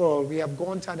careful. We have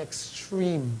gone to an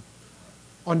extreme,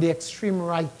 on the extreme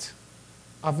right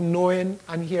of knowing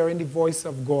and hearing the voice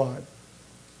of God.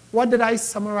 What did I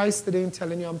summarize today in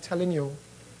telling you? I'm telling you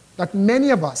that many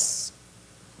of us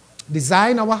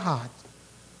desire in our heart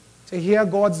to hear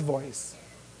God's voice.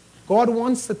 God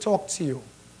wants to talk to you.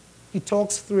 He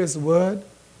talks through his word.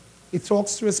 He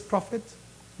talks through his prophet.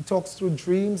 He talks through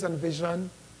dreams and vision.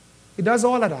 He does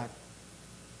all of that.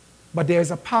 But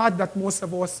there's a part that most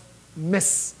of us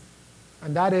miss,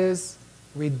 and that is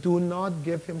we do not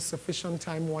give him sufficient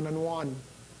time one-on-one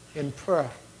in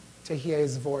prayer to hear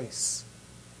his voice.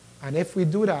 And if we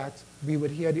do that, we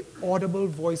would hear the audible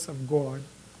voice of God.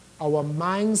 Our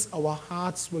minds, our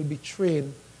hearts will be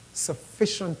trained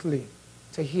sufficiently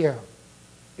to hear.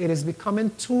 It is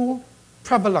becoming too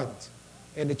prevalent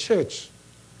in the church,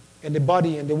 in the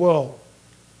body, in the world,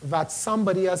 that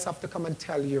somebody else have to come and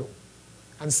tell you.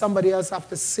 And somebody else have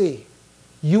to say,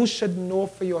 you should know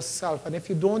for yourself. And if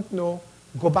you don't know,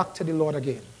 go back to the Lord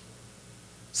again.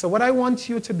 So what I want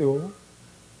you to do,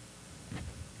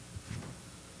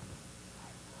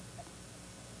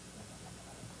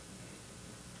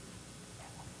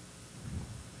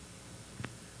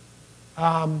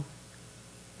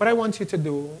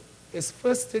 is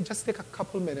first to just take a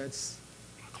couple minutes,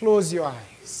 close your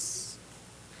eyes,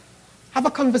 have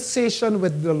a conversation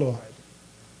with the Lord.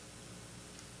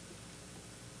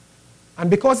 And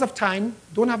because of time,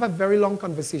 don't have a very long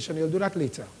conversation. You'll do that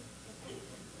later.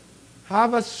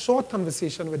 Have a short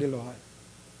conversation with the Lord.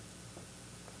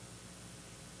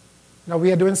 Now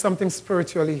we are doing something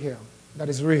spiritually here that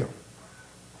is real.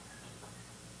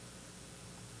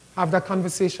 Have that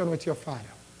conversation with your Father.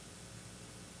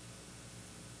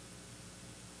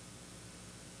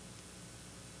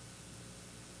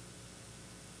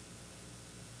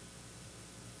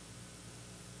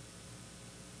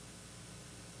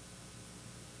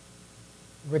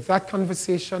 With that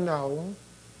conversation now,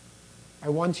 I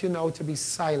want you now to be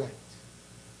silent.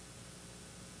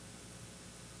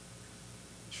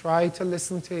 Try to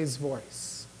listen to his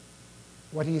voice,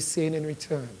 what he's saying in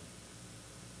return.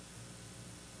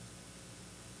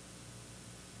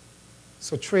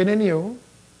 So training you,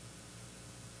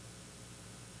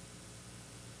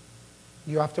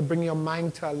 you have to bring your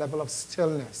mind to a level of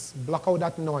stillness. Block out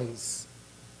that noise.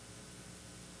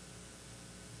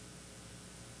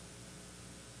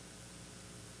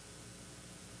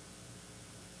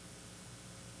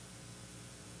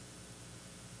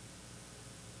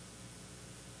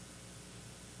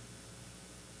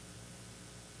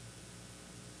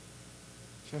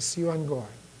 Just you and God.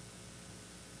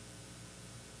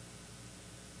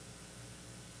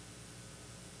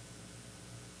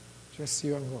 Just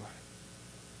you and God.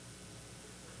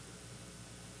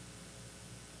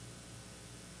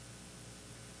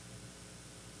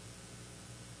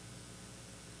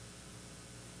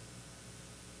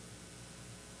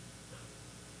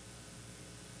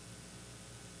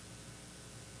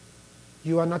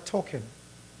 You are not talking.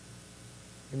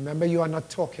 Remember, you are not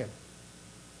talking.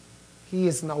 He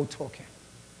is now talking.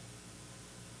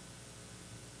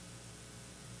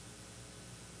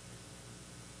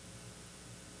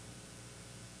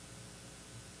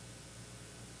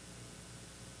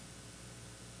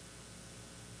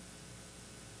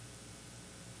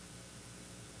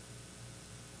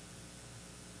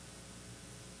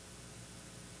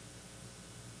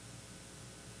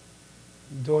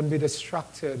 Don't be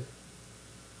distracted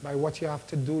by what you have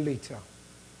to do later.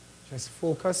 Just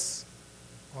focus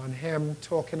on him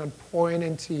talking and pouring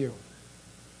into you.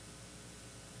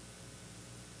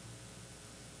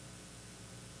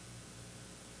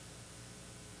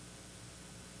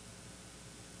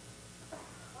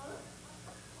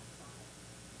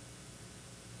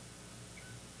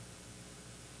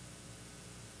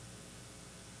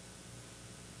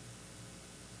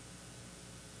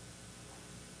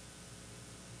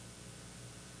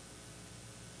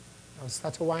 Now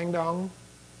start to wind down.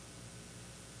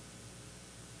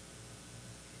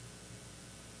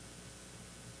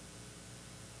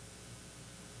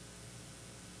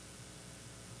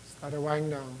 Start to wind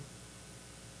down.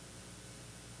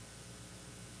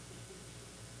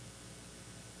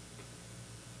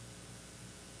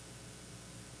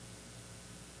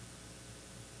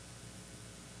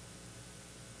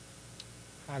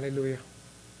 Hallelujah.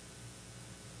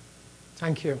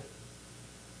 Thank you.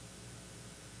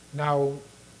 Now,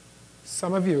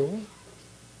 some of you,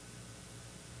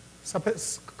 a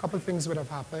couple things would have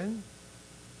happened.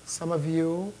 Some of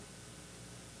you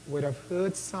would have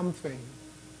heard something.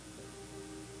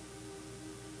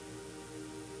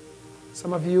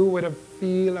 Some of you would have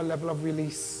feel a level of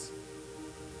release.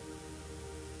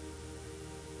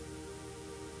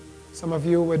 Some of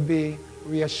you would be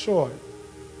reassured.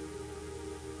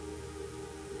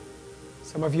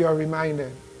 Some of you are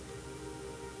reminded.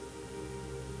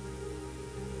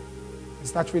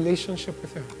 It's that relationship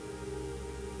with him.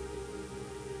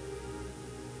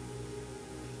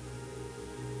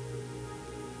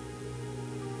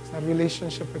 It's that that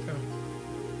relationship with Him.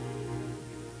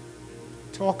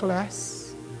 Talk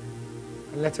less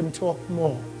and let Him talk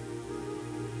more.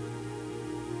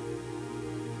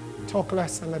 Talk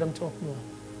less and let Him talk more.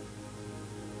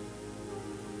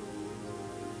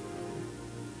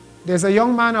 There's a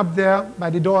young man up there by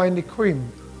the door in the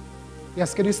cream.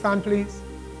 Yes, could you stand, please?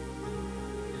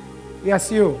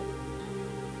 Yes, you.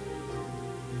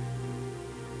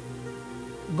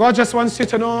 God just wants you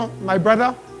to know, my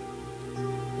brother,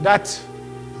 that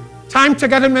time to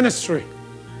get in ministry,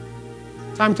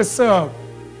 time to serve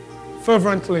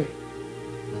fervently.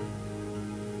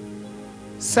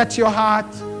 Set your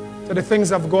heart to the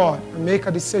things of God and make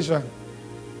a decision.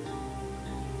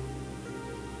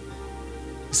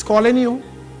 He's calling you.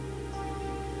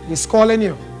 He's calling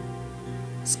you.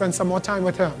 Spend some more time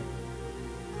with Him.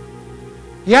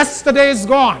 Yesterday is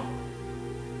gone.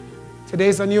 Today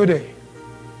is a new day.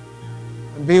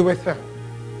 And be with Him,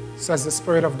 says the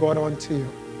Spirit of God unto you.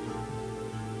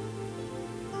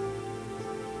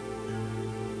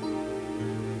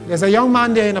 There's a young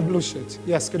man there in a blue shirt.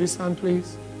 Yes, could you stand,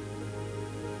 please?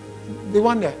 The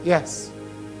one there, yes.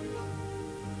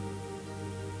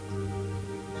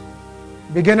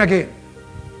 Begin again.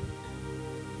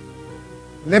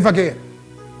 Live again.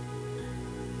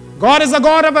 God is a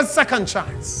God of a second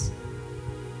chance,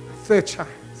 a third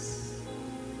chance.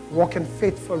 Walk in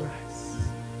faithfulness,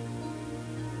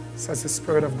 says the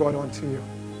Spirit of God unto you.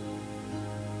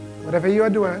 Whatever you are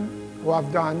doing or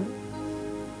have done,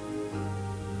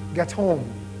 get home,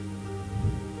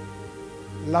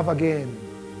 love again,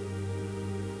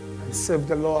 and serve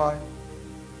the Lord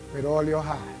with all your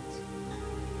heart.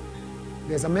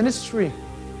 There's a ministry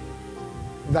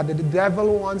that the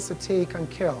devil wants to take and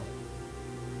kill,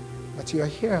 but you're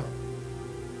here.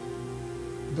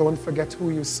 Don't forget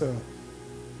who you serve.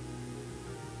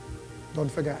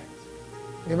 Don't forget.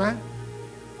 Amen?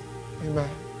 Amen.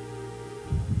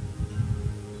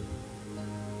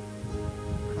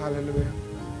 Hallelujah.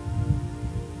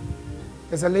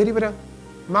 There's a lady with a,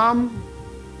 Mom,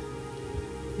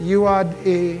 you are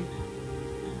the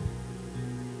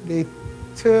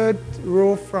third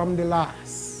row from the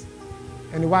last.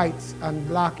 And white and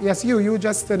black. Yes, you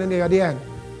just standing there at the end.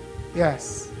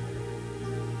 Yes.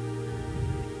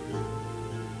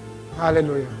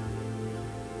 Hallelujah.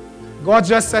 God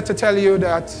just said to tell you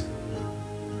that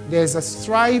there's a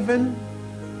striving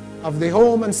of the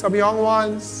home and some young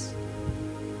ones.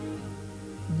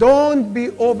 Don't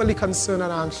be overly concerned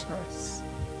and anxious.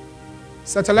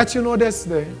 So to let you know this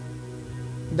day,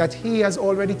 that He has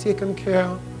already taken care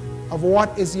of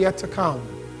what is yet to come.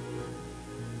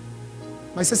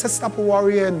 My sister, stop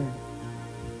worrying.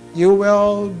 You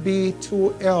will be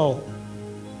too ill.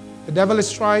 The devil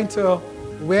is trying to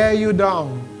wear you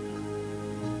down,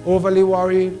 overly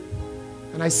worried.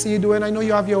 And I see you doing, I know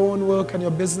you have your own work and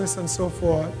your business and so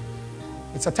forth.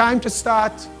 It's a time to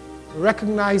start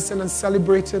recognizing and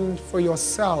celebrating for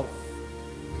yourself.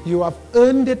 You have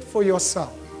earned it for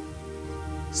yourself.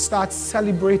 Start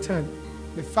celebrating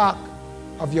the fact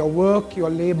of your work, your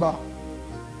labor.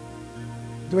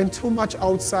 Doing too much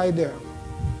outside there.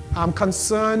 I'm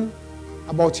concerned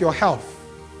about your health.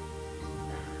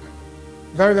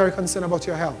 Very, very concerned about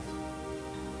your health.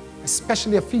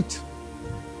 Especially your feet.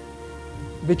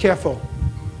 Be careful.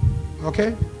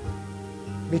 Okay?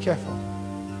 Be careful.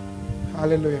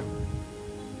 Hallelujah.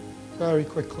 Very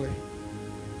quickly.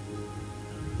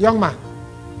 Young man.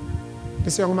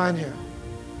 This young man here.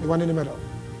 The one in the middle.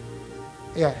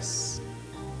 Yes.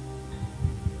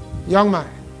 Young man.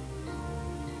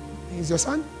 He's your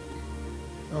son?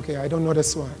 Okay, I don't know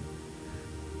this one.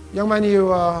 Young man,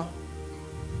 you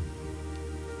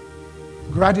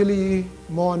gradually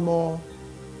more and more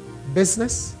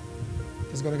business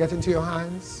is going to get into your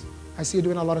hands. I see you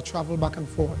doing a lot of travel back and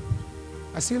forth.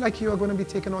 I see like you are going to be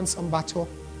taking on some battle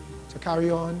to carry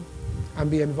on and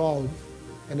be involved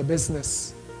in the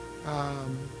business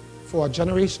for a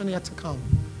generation yet to come,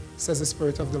 says the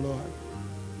Spirit of the Lord.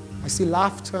 I see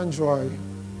laughter and joy,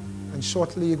 and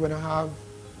shortly you're going to have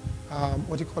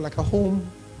what you call like a home,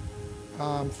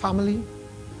 family,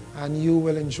 and you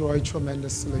will enjoy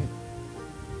tremendously.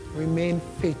 Remain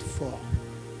faithful.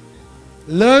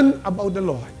 Learn about the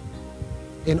Lord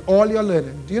in all your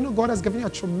learning. Do you know God has given you a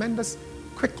tremendous,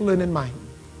 quick learning mind?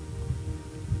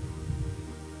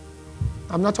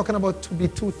 I'm not talking about to be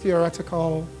too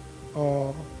theoretical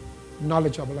or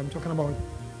knowledgeable. I'm talking about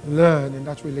learn in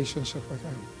that relationship with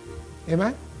Him.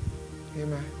 Amen?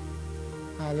 Amen.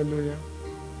 Hallelujah.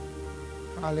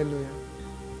 Hallelujah.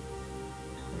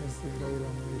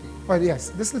 But yes,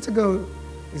 this little girl,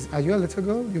 are you a little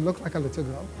girl? You look like a little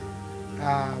girl.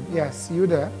 Yes, you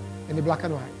there in the black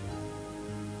and white.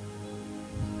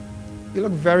 You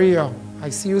look very young. I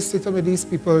see you sitting with these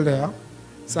people there.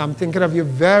 So I'm thinking of you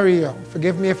very young.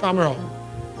 Forgive me if I'm wrong.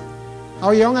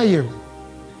 How young are you?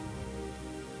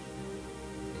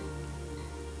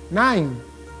 9.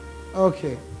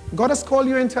 Okay. God has called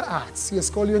you into arts. He has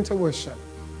called you into worship.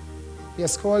 He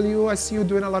has called you, I see you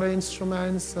doing a lot of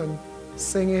instruments and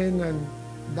singing and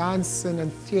dancing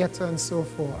and theater and so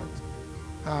forth.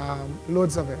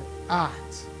 Loads of it.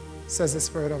 Art, says the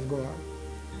Spirit of God.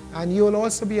 And you will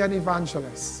also be an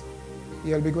evangelist.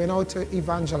 You'll be going out to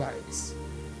evangelize.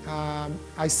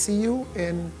 I see you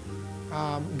in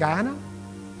Guyana.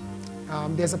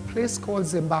 There's a place called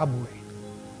Zimbabwe.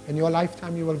 In your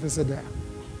lifetime, you will visit there,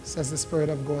 says the Spirit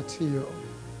of God to you.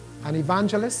 An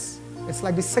evangelist, it's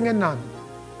like the singing nun.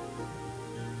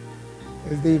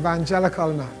 It's the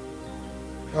evangelical nun.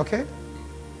 Okay?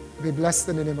 Be blessed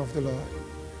in the name of the Lord.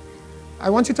 I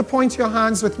want you to point your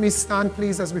hands with me. Stand,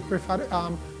 please, as we pray.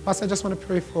 Pastor, I just want to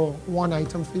pray for one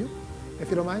item for you, if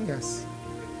you don't mind. Yes.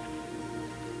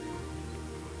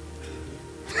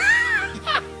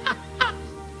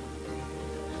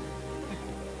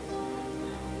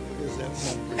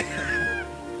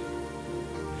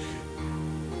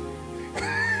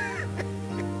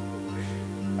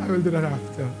 I will do that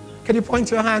after. Can you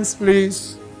point your hands,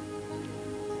 please?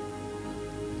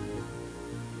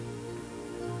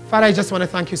 Father, I just want to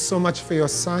thank you so much for your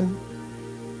son.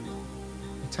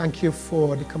 Thank you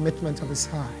for the commitment of his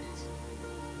heart.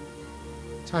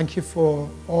 Thank you for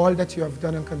all that you have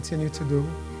done and continue to do.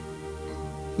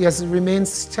 He has remained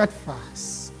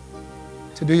steadfast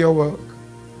to do your work.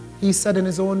 He said in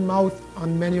his own mouth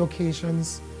on many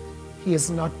occasions, he is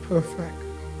not perfect,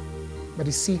 but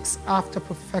he seeks after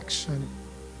perfection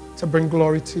to bring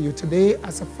glory to you. Today,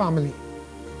 as a family,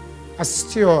 as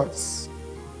stewards,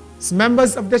 as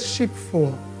members of this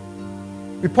sheepfold,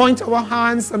 we point our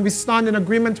hands and we stand in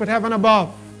agreement with heaven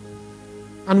above.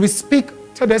 And we speak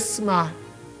to this man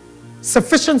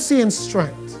sufficiency in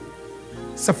strength,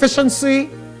 sufficiency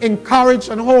in courage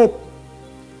and hope,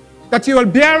 that you will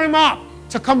bear him up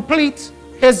to complete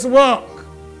his work,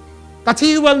 that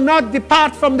he will not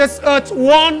depart from this earth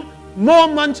one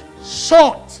moment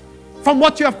short from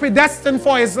what you have predestined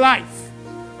for his life.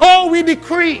 Oh, we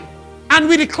decree and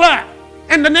we declare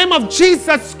in the name of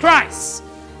Jesus Christ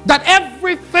that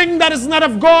everything that is not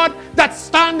of God that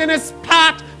stand in his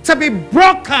path to be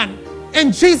broken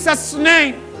in Jesus'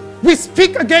 name. We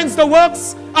speak against the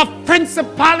works of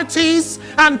principalities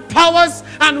and powers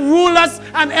and rulers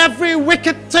and every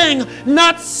wicked thing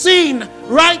not seen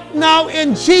right now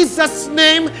in Jesus'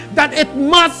 name, that it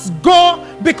must go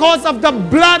because of the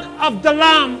blood of the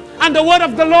Lamb and the word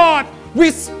of the Lord. We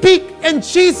speak in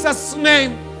Jesus'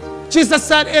 name. Jesus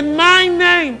said, in my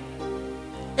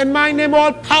name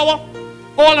all power,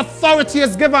 all authority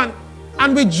is given.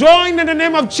 And we join in the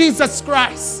name of Jesus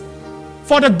Christ.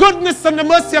 For the goodness and the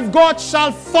mercy of God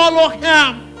shall follow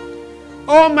him.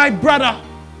 Oh, my brother,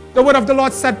 the word of the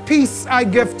Lord said, peace I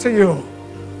give to you.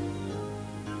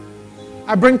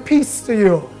 I bring peace to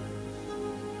you.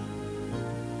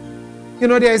 You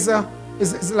know,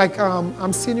 it's like,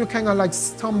 I'm seeing you kind of like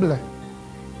stumbling.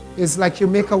 It's like you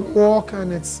make a walk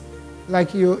and it's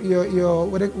like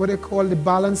what they call the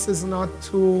balance is not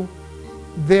too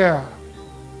there.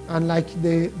 And like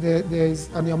there's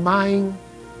on your mind,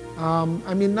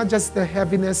 I mean, not just the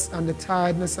heaviness and the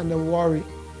tiredness and the worry.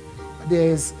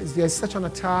 There's such an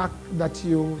attack that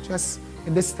you just,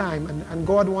 in this time, and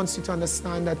God wants you to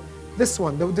understand that this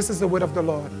is the word of the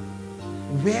Lord.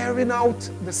 Wearing out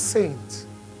the saint.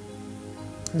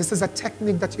 This is a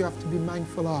technique that you have to be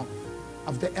mindful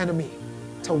of the enemy,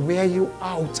 to wear you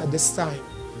out at this time.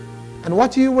 And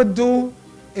what you would do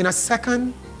in a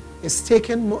second is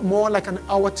taking more like an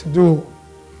hour to do,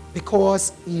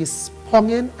 because he is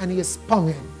ponging and he is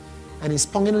ponging. And he's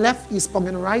ponging left, he's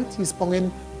ponging right, he's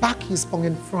ponging back, he's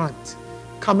ponging front.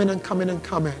 Coming and coming and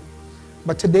coming.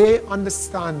 But today,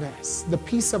 understand this. The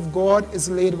peace of God is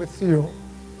laid with you.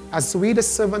 As we, the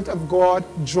servant of God,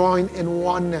 join in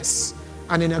oneness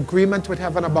and in agreement with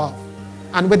heaven above.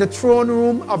 And with the throne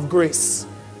room of grace,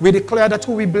 we declare that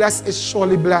who we bless is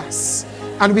surely blessed.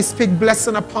 And we speak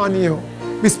blessing upon you.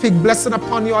 We speak blessing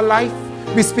upon your life.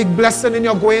 We speak blessing in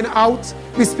your going out.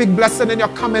 We speak blessing in your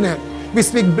coming in. We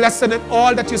speak blessing in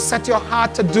all that you set your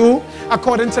heart to do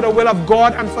according to the will of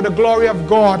God and for the glory of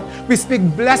God. We speak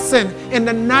blessing in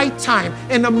the night time,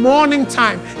 in the morning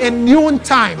time, in noon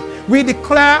time. We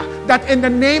declare that in the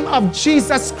name of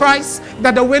Jesus Christ,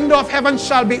 that the window of heaven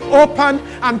shall be opened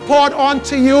and poured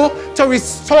onto you to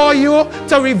restore you,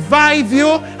 to revive you,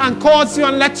 and cause you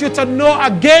and let you to know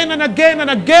again and again and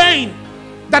again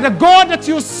that the God that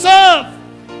you serve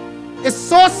is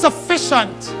so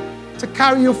sufficient to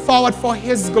carry you forward for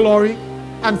His glory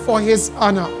and for His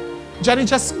honor. Jenny,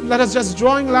 let us just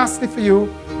join lastly for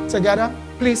you together.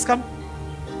 Please come.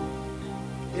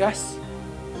 Yes.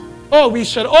 Oh, we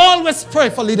should always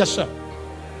pray for leadership.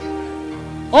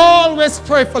 Always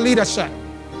pray for leadership.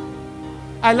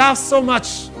 I laugh so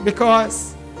much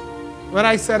because when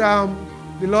I said,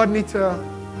 the Lord need to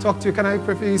talk to you, can I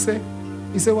pray for you?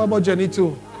 He said, what about Jenny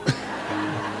too?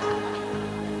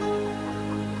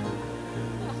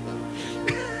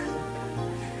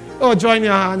 Oh, join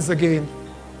your hands again.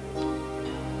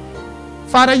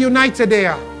 Father, unite today,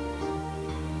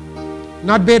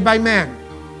 not made by man,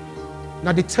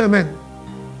 not determined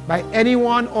by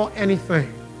anyone or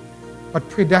anything, but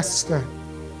predestined,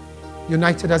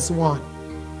 united as one.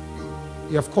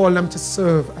 You have called them to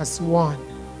serve as one.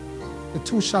 The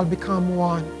two shall become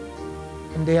one,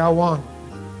 and they are one.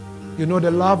 You know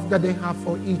the love that they have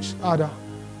for each other.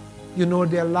 You know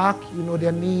their lack, you know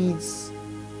their needs,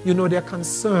 you know their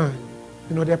concern,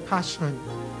 you know their passion.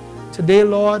 Today,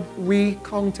 Lord, we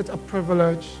count it a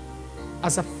privilege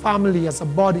as a family, as a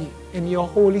body in your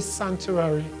holy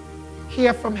sanctuary,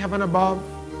 here from heaven above,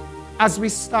 as we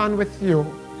stand with you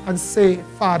and say,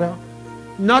 Father,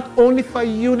 not only for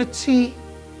unity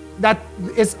that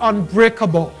is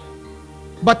unbreakable,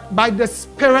 but by the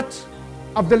Spirit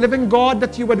of the living God,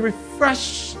 that you would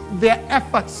refresh their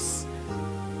efforts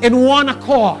in one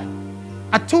accord.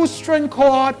 A two-string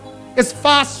cord is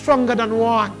far stronger than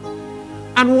one.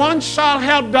 And one shall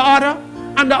help the other,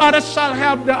 and the other shall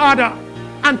help the other.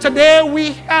 And today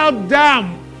we help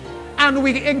them, and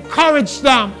we encourage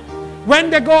them. When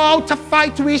they go out to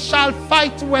fight, we shall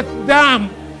fight with them.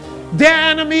 Their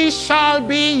enemies shall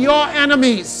be your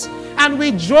enemies. And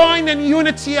we join in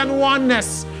unity and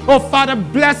oneness. Oh, Father,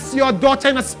 bless your daughter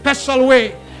in a special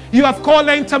way. You have called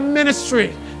her into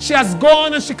ministry. She has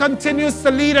gone and she continues to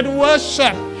lead and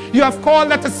worship. You have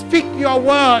called her to speak your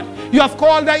word. You have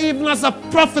called her even as a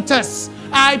prophetess.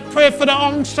 I pray for the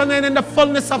unction and in the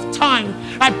fullness of time.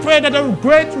 I pray that a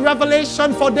great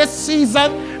revelation for this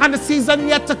season and the season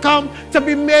yet to come to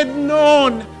be made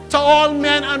known to all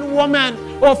men and women.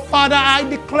 Oh, Father, I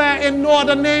declare in no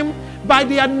other name, by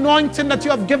the anointing that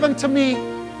you have given to me,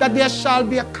 that there shall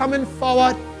be a coming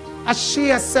forward, as she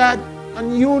has said,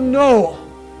 and you know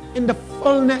in the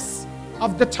fullness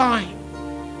of the time.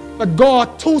 But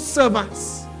God, two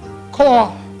servants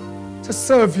called to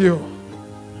serve you.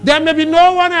 There may be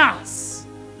no one else,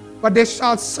 but they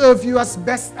shall serve you as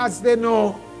best as they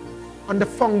know on the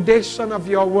foundation of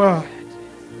your word.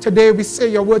 Today we say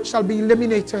your word shall be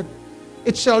illuminated.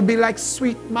 It shall be like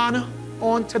sweet manna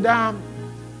unto them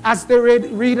as they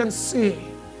read and see.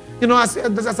 You know,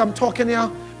 as I'm talking here,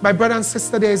 my brother and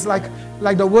sister, there is like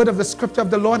the word of the scripture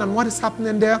of the Lord, and what is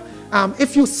happening there.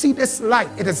 If you see this light,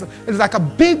 it is like a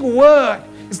big word.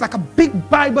 It's like a big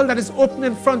Bible that is open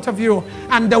in front of you.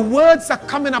 And the words are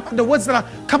coming up. And the words that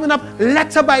are coming up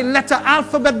letter by letter,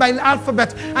 alphabet by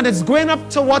alphabet. And it's going up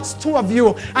towards two of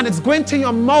you. And it's going to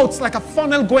your mouths like a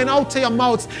funnel going out to your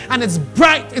mouths. And it's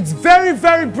bright. It's very,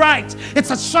 very bright.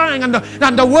 It's a shine. And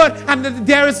the word. And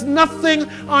there is nothing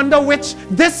under which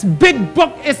this big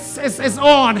book is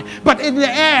on. But in the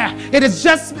air. It is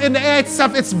just in the air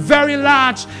itself. It's very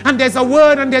large. And there's a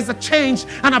word and there's a change.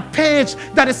 And a page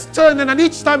that is turning. And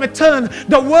each time it turns,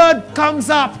 the word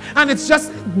comes up and it's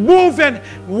just moving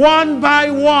one by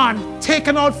one,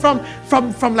 taken out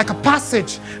from like a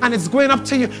passage, and it's going up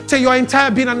to you, to your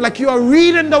entire being, and like you are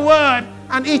reading the word,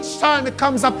 and each time it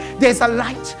comes up, there's a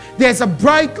light, there's a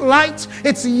bright light,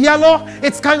 it's yellow,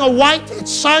 it's kind of white, it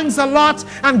shines a lot,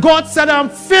 and God said, I'm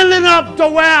filling up the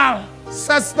well,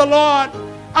 says the Lord.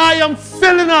 I am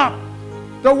filling up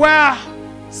the well,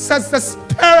 says the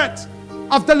Spirit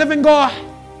of the living God.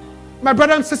 My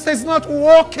brother and sister, is not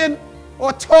walking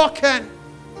or talking,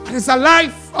 but it's a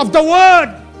life of the word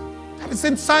that is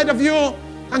inside of you.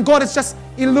 And God is just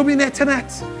illuminating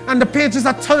it. And the pages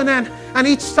are turning. And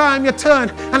each time you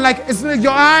turn, and like it's like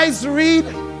your eyes read,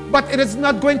 but it is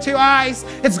not going to your eyes.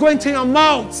 It's going to your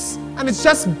mouths. And it's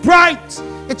just bright.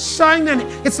 It's shining.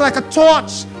 It's like a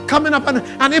torch coming up.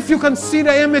 And if you can see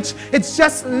the image, it's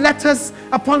just letters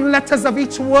upon letters of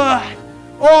each word,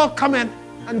 all coming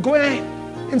and going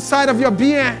inside of your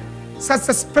being, says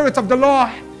the Spirit of the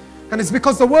Lord. And it's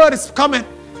because the word is coming,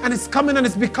 and it's coming, and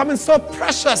it's becoming so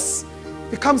precious,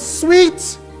 becomes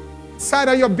sweet inside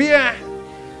of your being.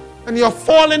 And you're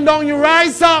falling down, you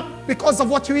rise up because of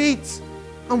what you eat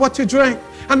and what you drink.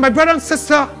 And my brother and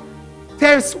sister,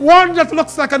 there's one that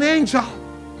looks like an angel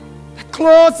that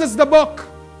closes the book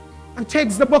and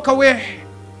takes the book away.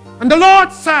 And the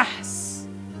Lord says,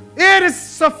 it is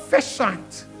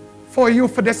sufficient for you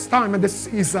for this time and this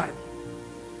season.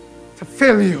 to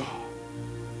fill you.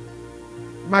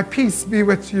 My peace be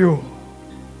with you.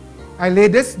 I lay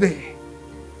this day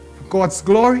for God's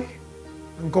glory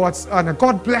and God's honor.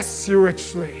 God bless you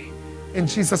richly in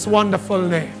Jesus' wonderful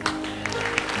name.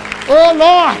 Oh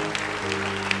Lord.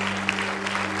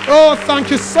 Oh, thank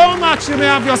you so much. You may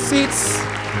have your seats.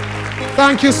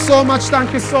 Thank you so much.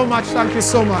 Thank you so much. Thank you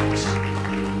so much.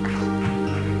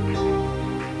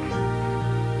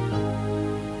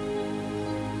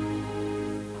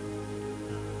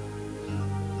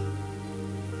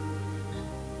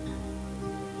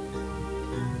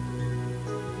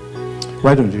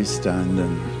 Why don't we stand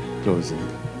and close in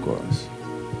chorus?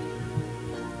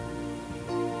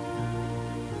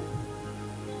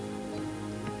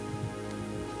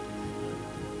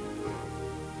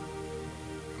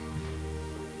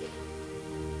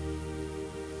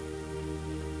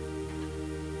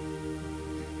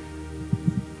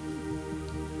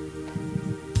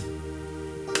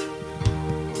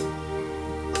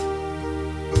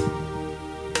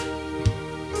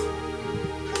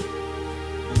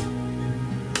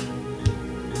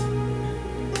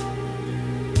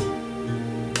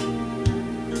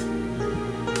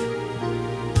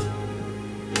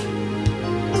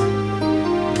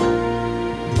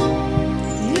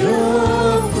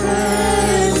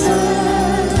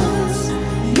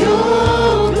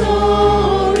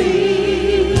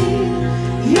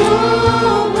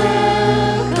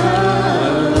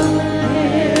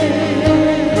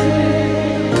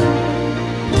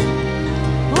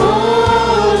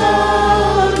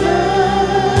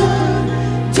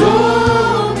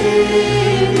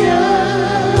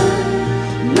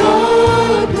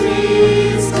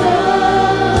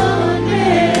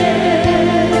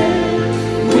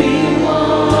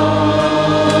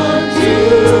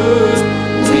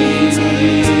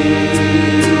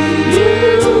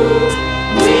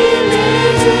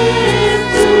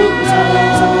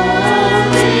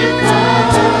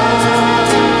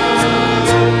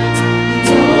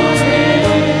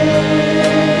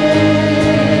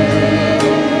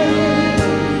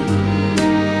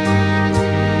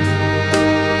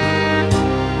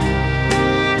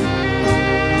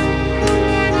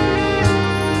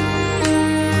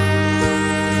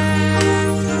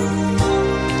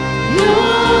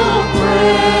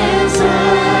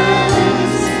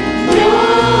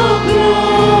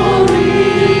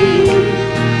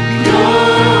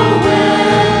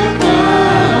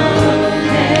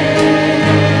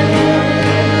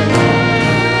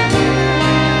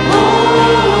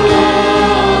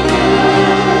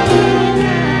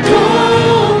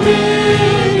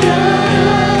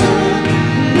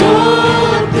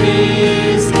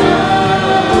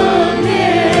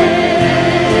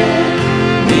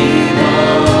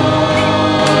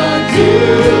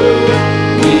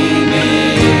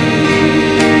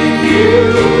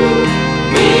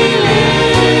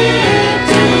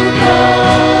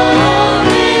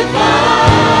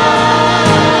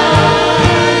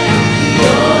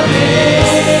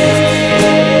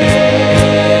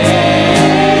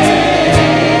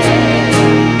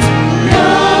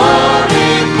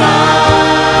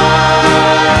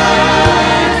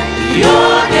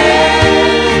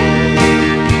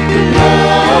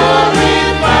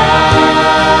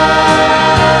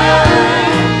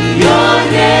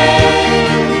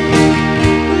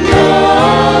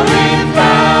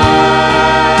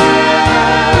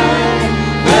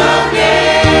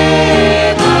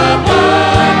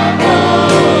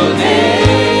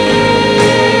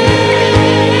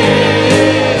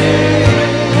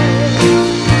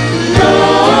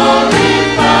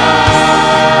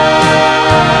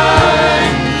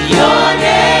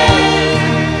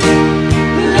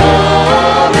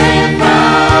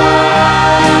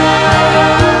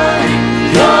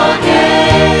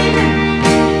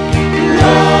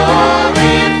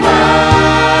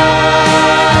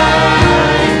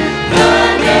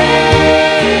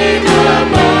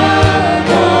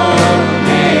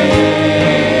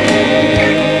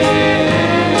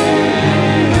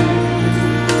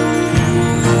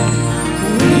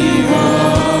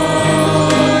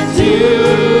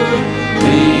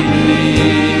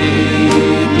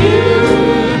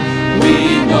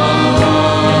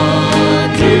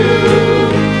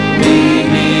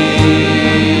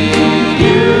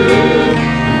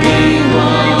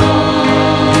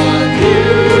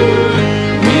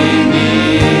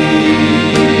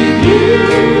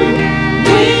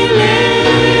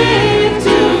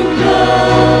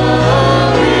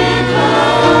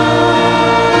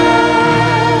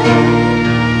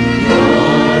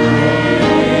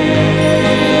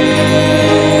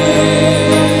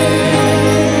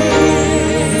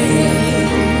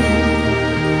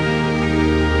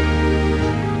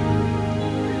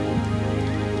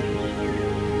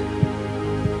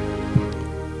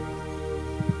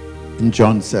 In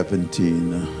John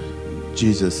 17,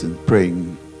 Jesus, in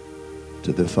praying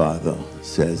to the Father,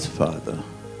 says, Father,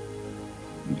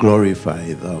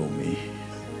 glorify thou me.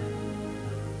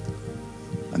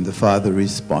 And the Father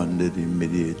responded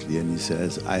immediately, and he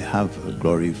says, I have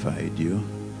glorified you,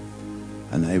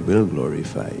 and I will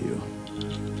glorify you.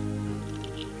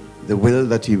 The will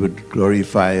that he would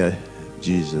glorify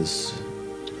Jesus,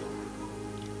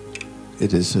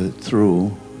 it is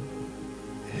through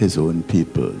his own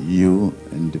people, you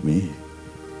and me.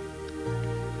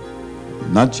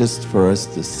 Not just for us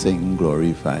to sing,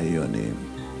 glorify your name,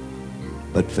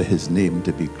 but for his name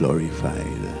to be glorified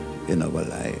in our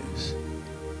lives.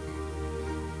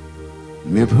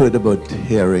 We've heard about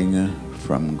hearing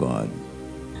from God.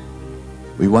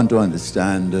 We want to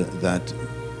understand that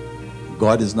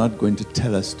God is not going to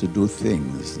tell us to do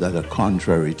things that are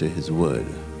contrary to his word.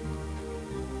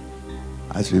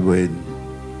 As we were in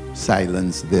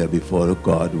silence there before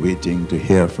God, waiting to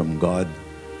hear from God,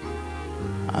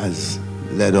 as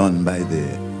led on by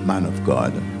the man of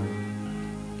God,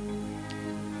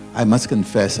 I must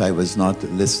confess I was not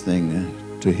listening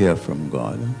to hear from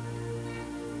God.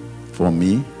 For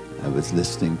me, I was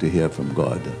listening to hear from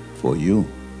God for you.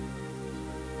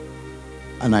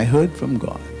 And I heard from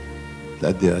God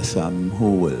that there are some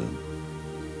who will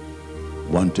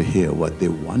want to hear what they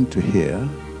want to hear,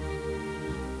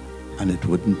 and it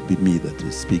wouldn't be me that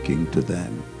is speaking to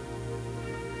them.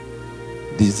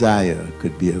 Desire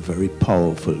could be a very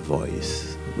powerful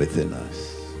voice within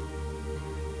us.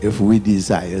 If we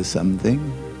desire something,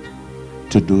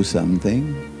 to do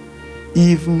something,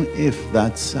 even if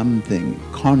that something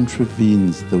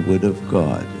contravenes the word of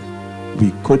God,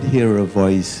 we could hear a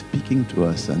voice speaking to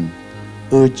us and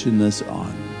urging us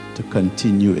on to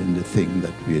continue in the thing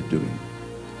that we are doing.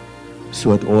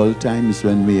 So at all times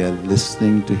when we are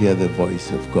listening to hear the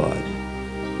voice of God,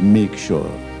 make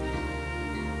sure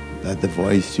that the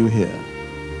voice you hear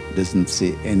doesn't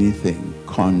say anything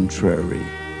contrary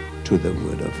to the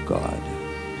word of God.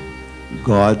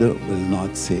 God will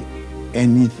not say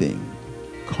anything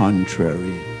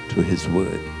contrary to his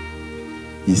word.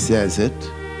 He says it,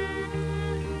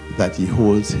 that he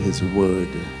holds his word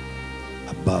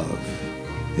above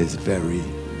his very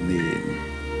name.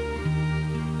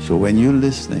 So when you're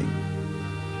listening,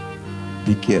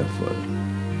 be careful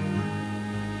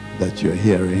that you're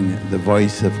hearing the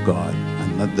voice of God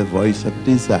and not the voice of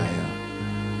desire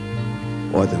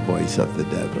or the voice of the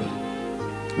devil.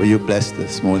 Were you blessed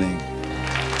this morning?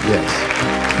 Yes.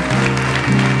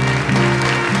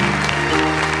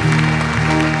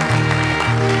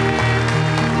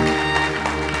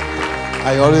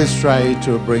 I always try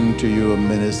to bring to you a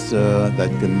minister that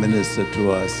can minister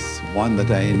to us, one that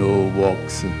I know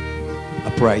walks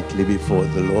uprightly before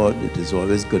the Lord. It is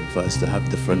always good for us to have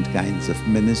different kinds of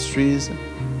ministries,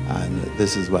 and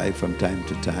this is why from time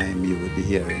to time you will be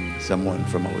hearing someone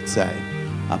from outside,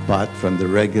 apart from the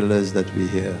regulars that we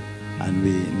hear, and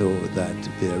we know that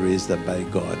they are raised up by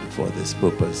God for this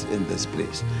purpose in this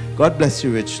place. God bless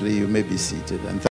you richly. You may be seated. And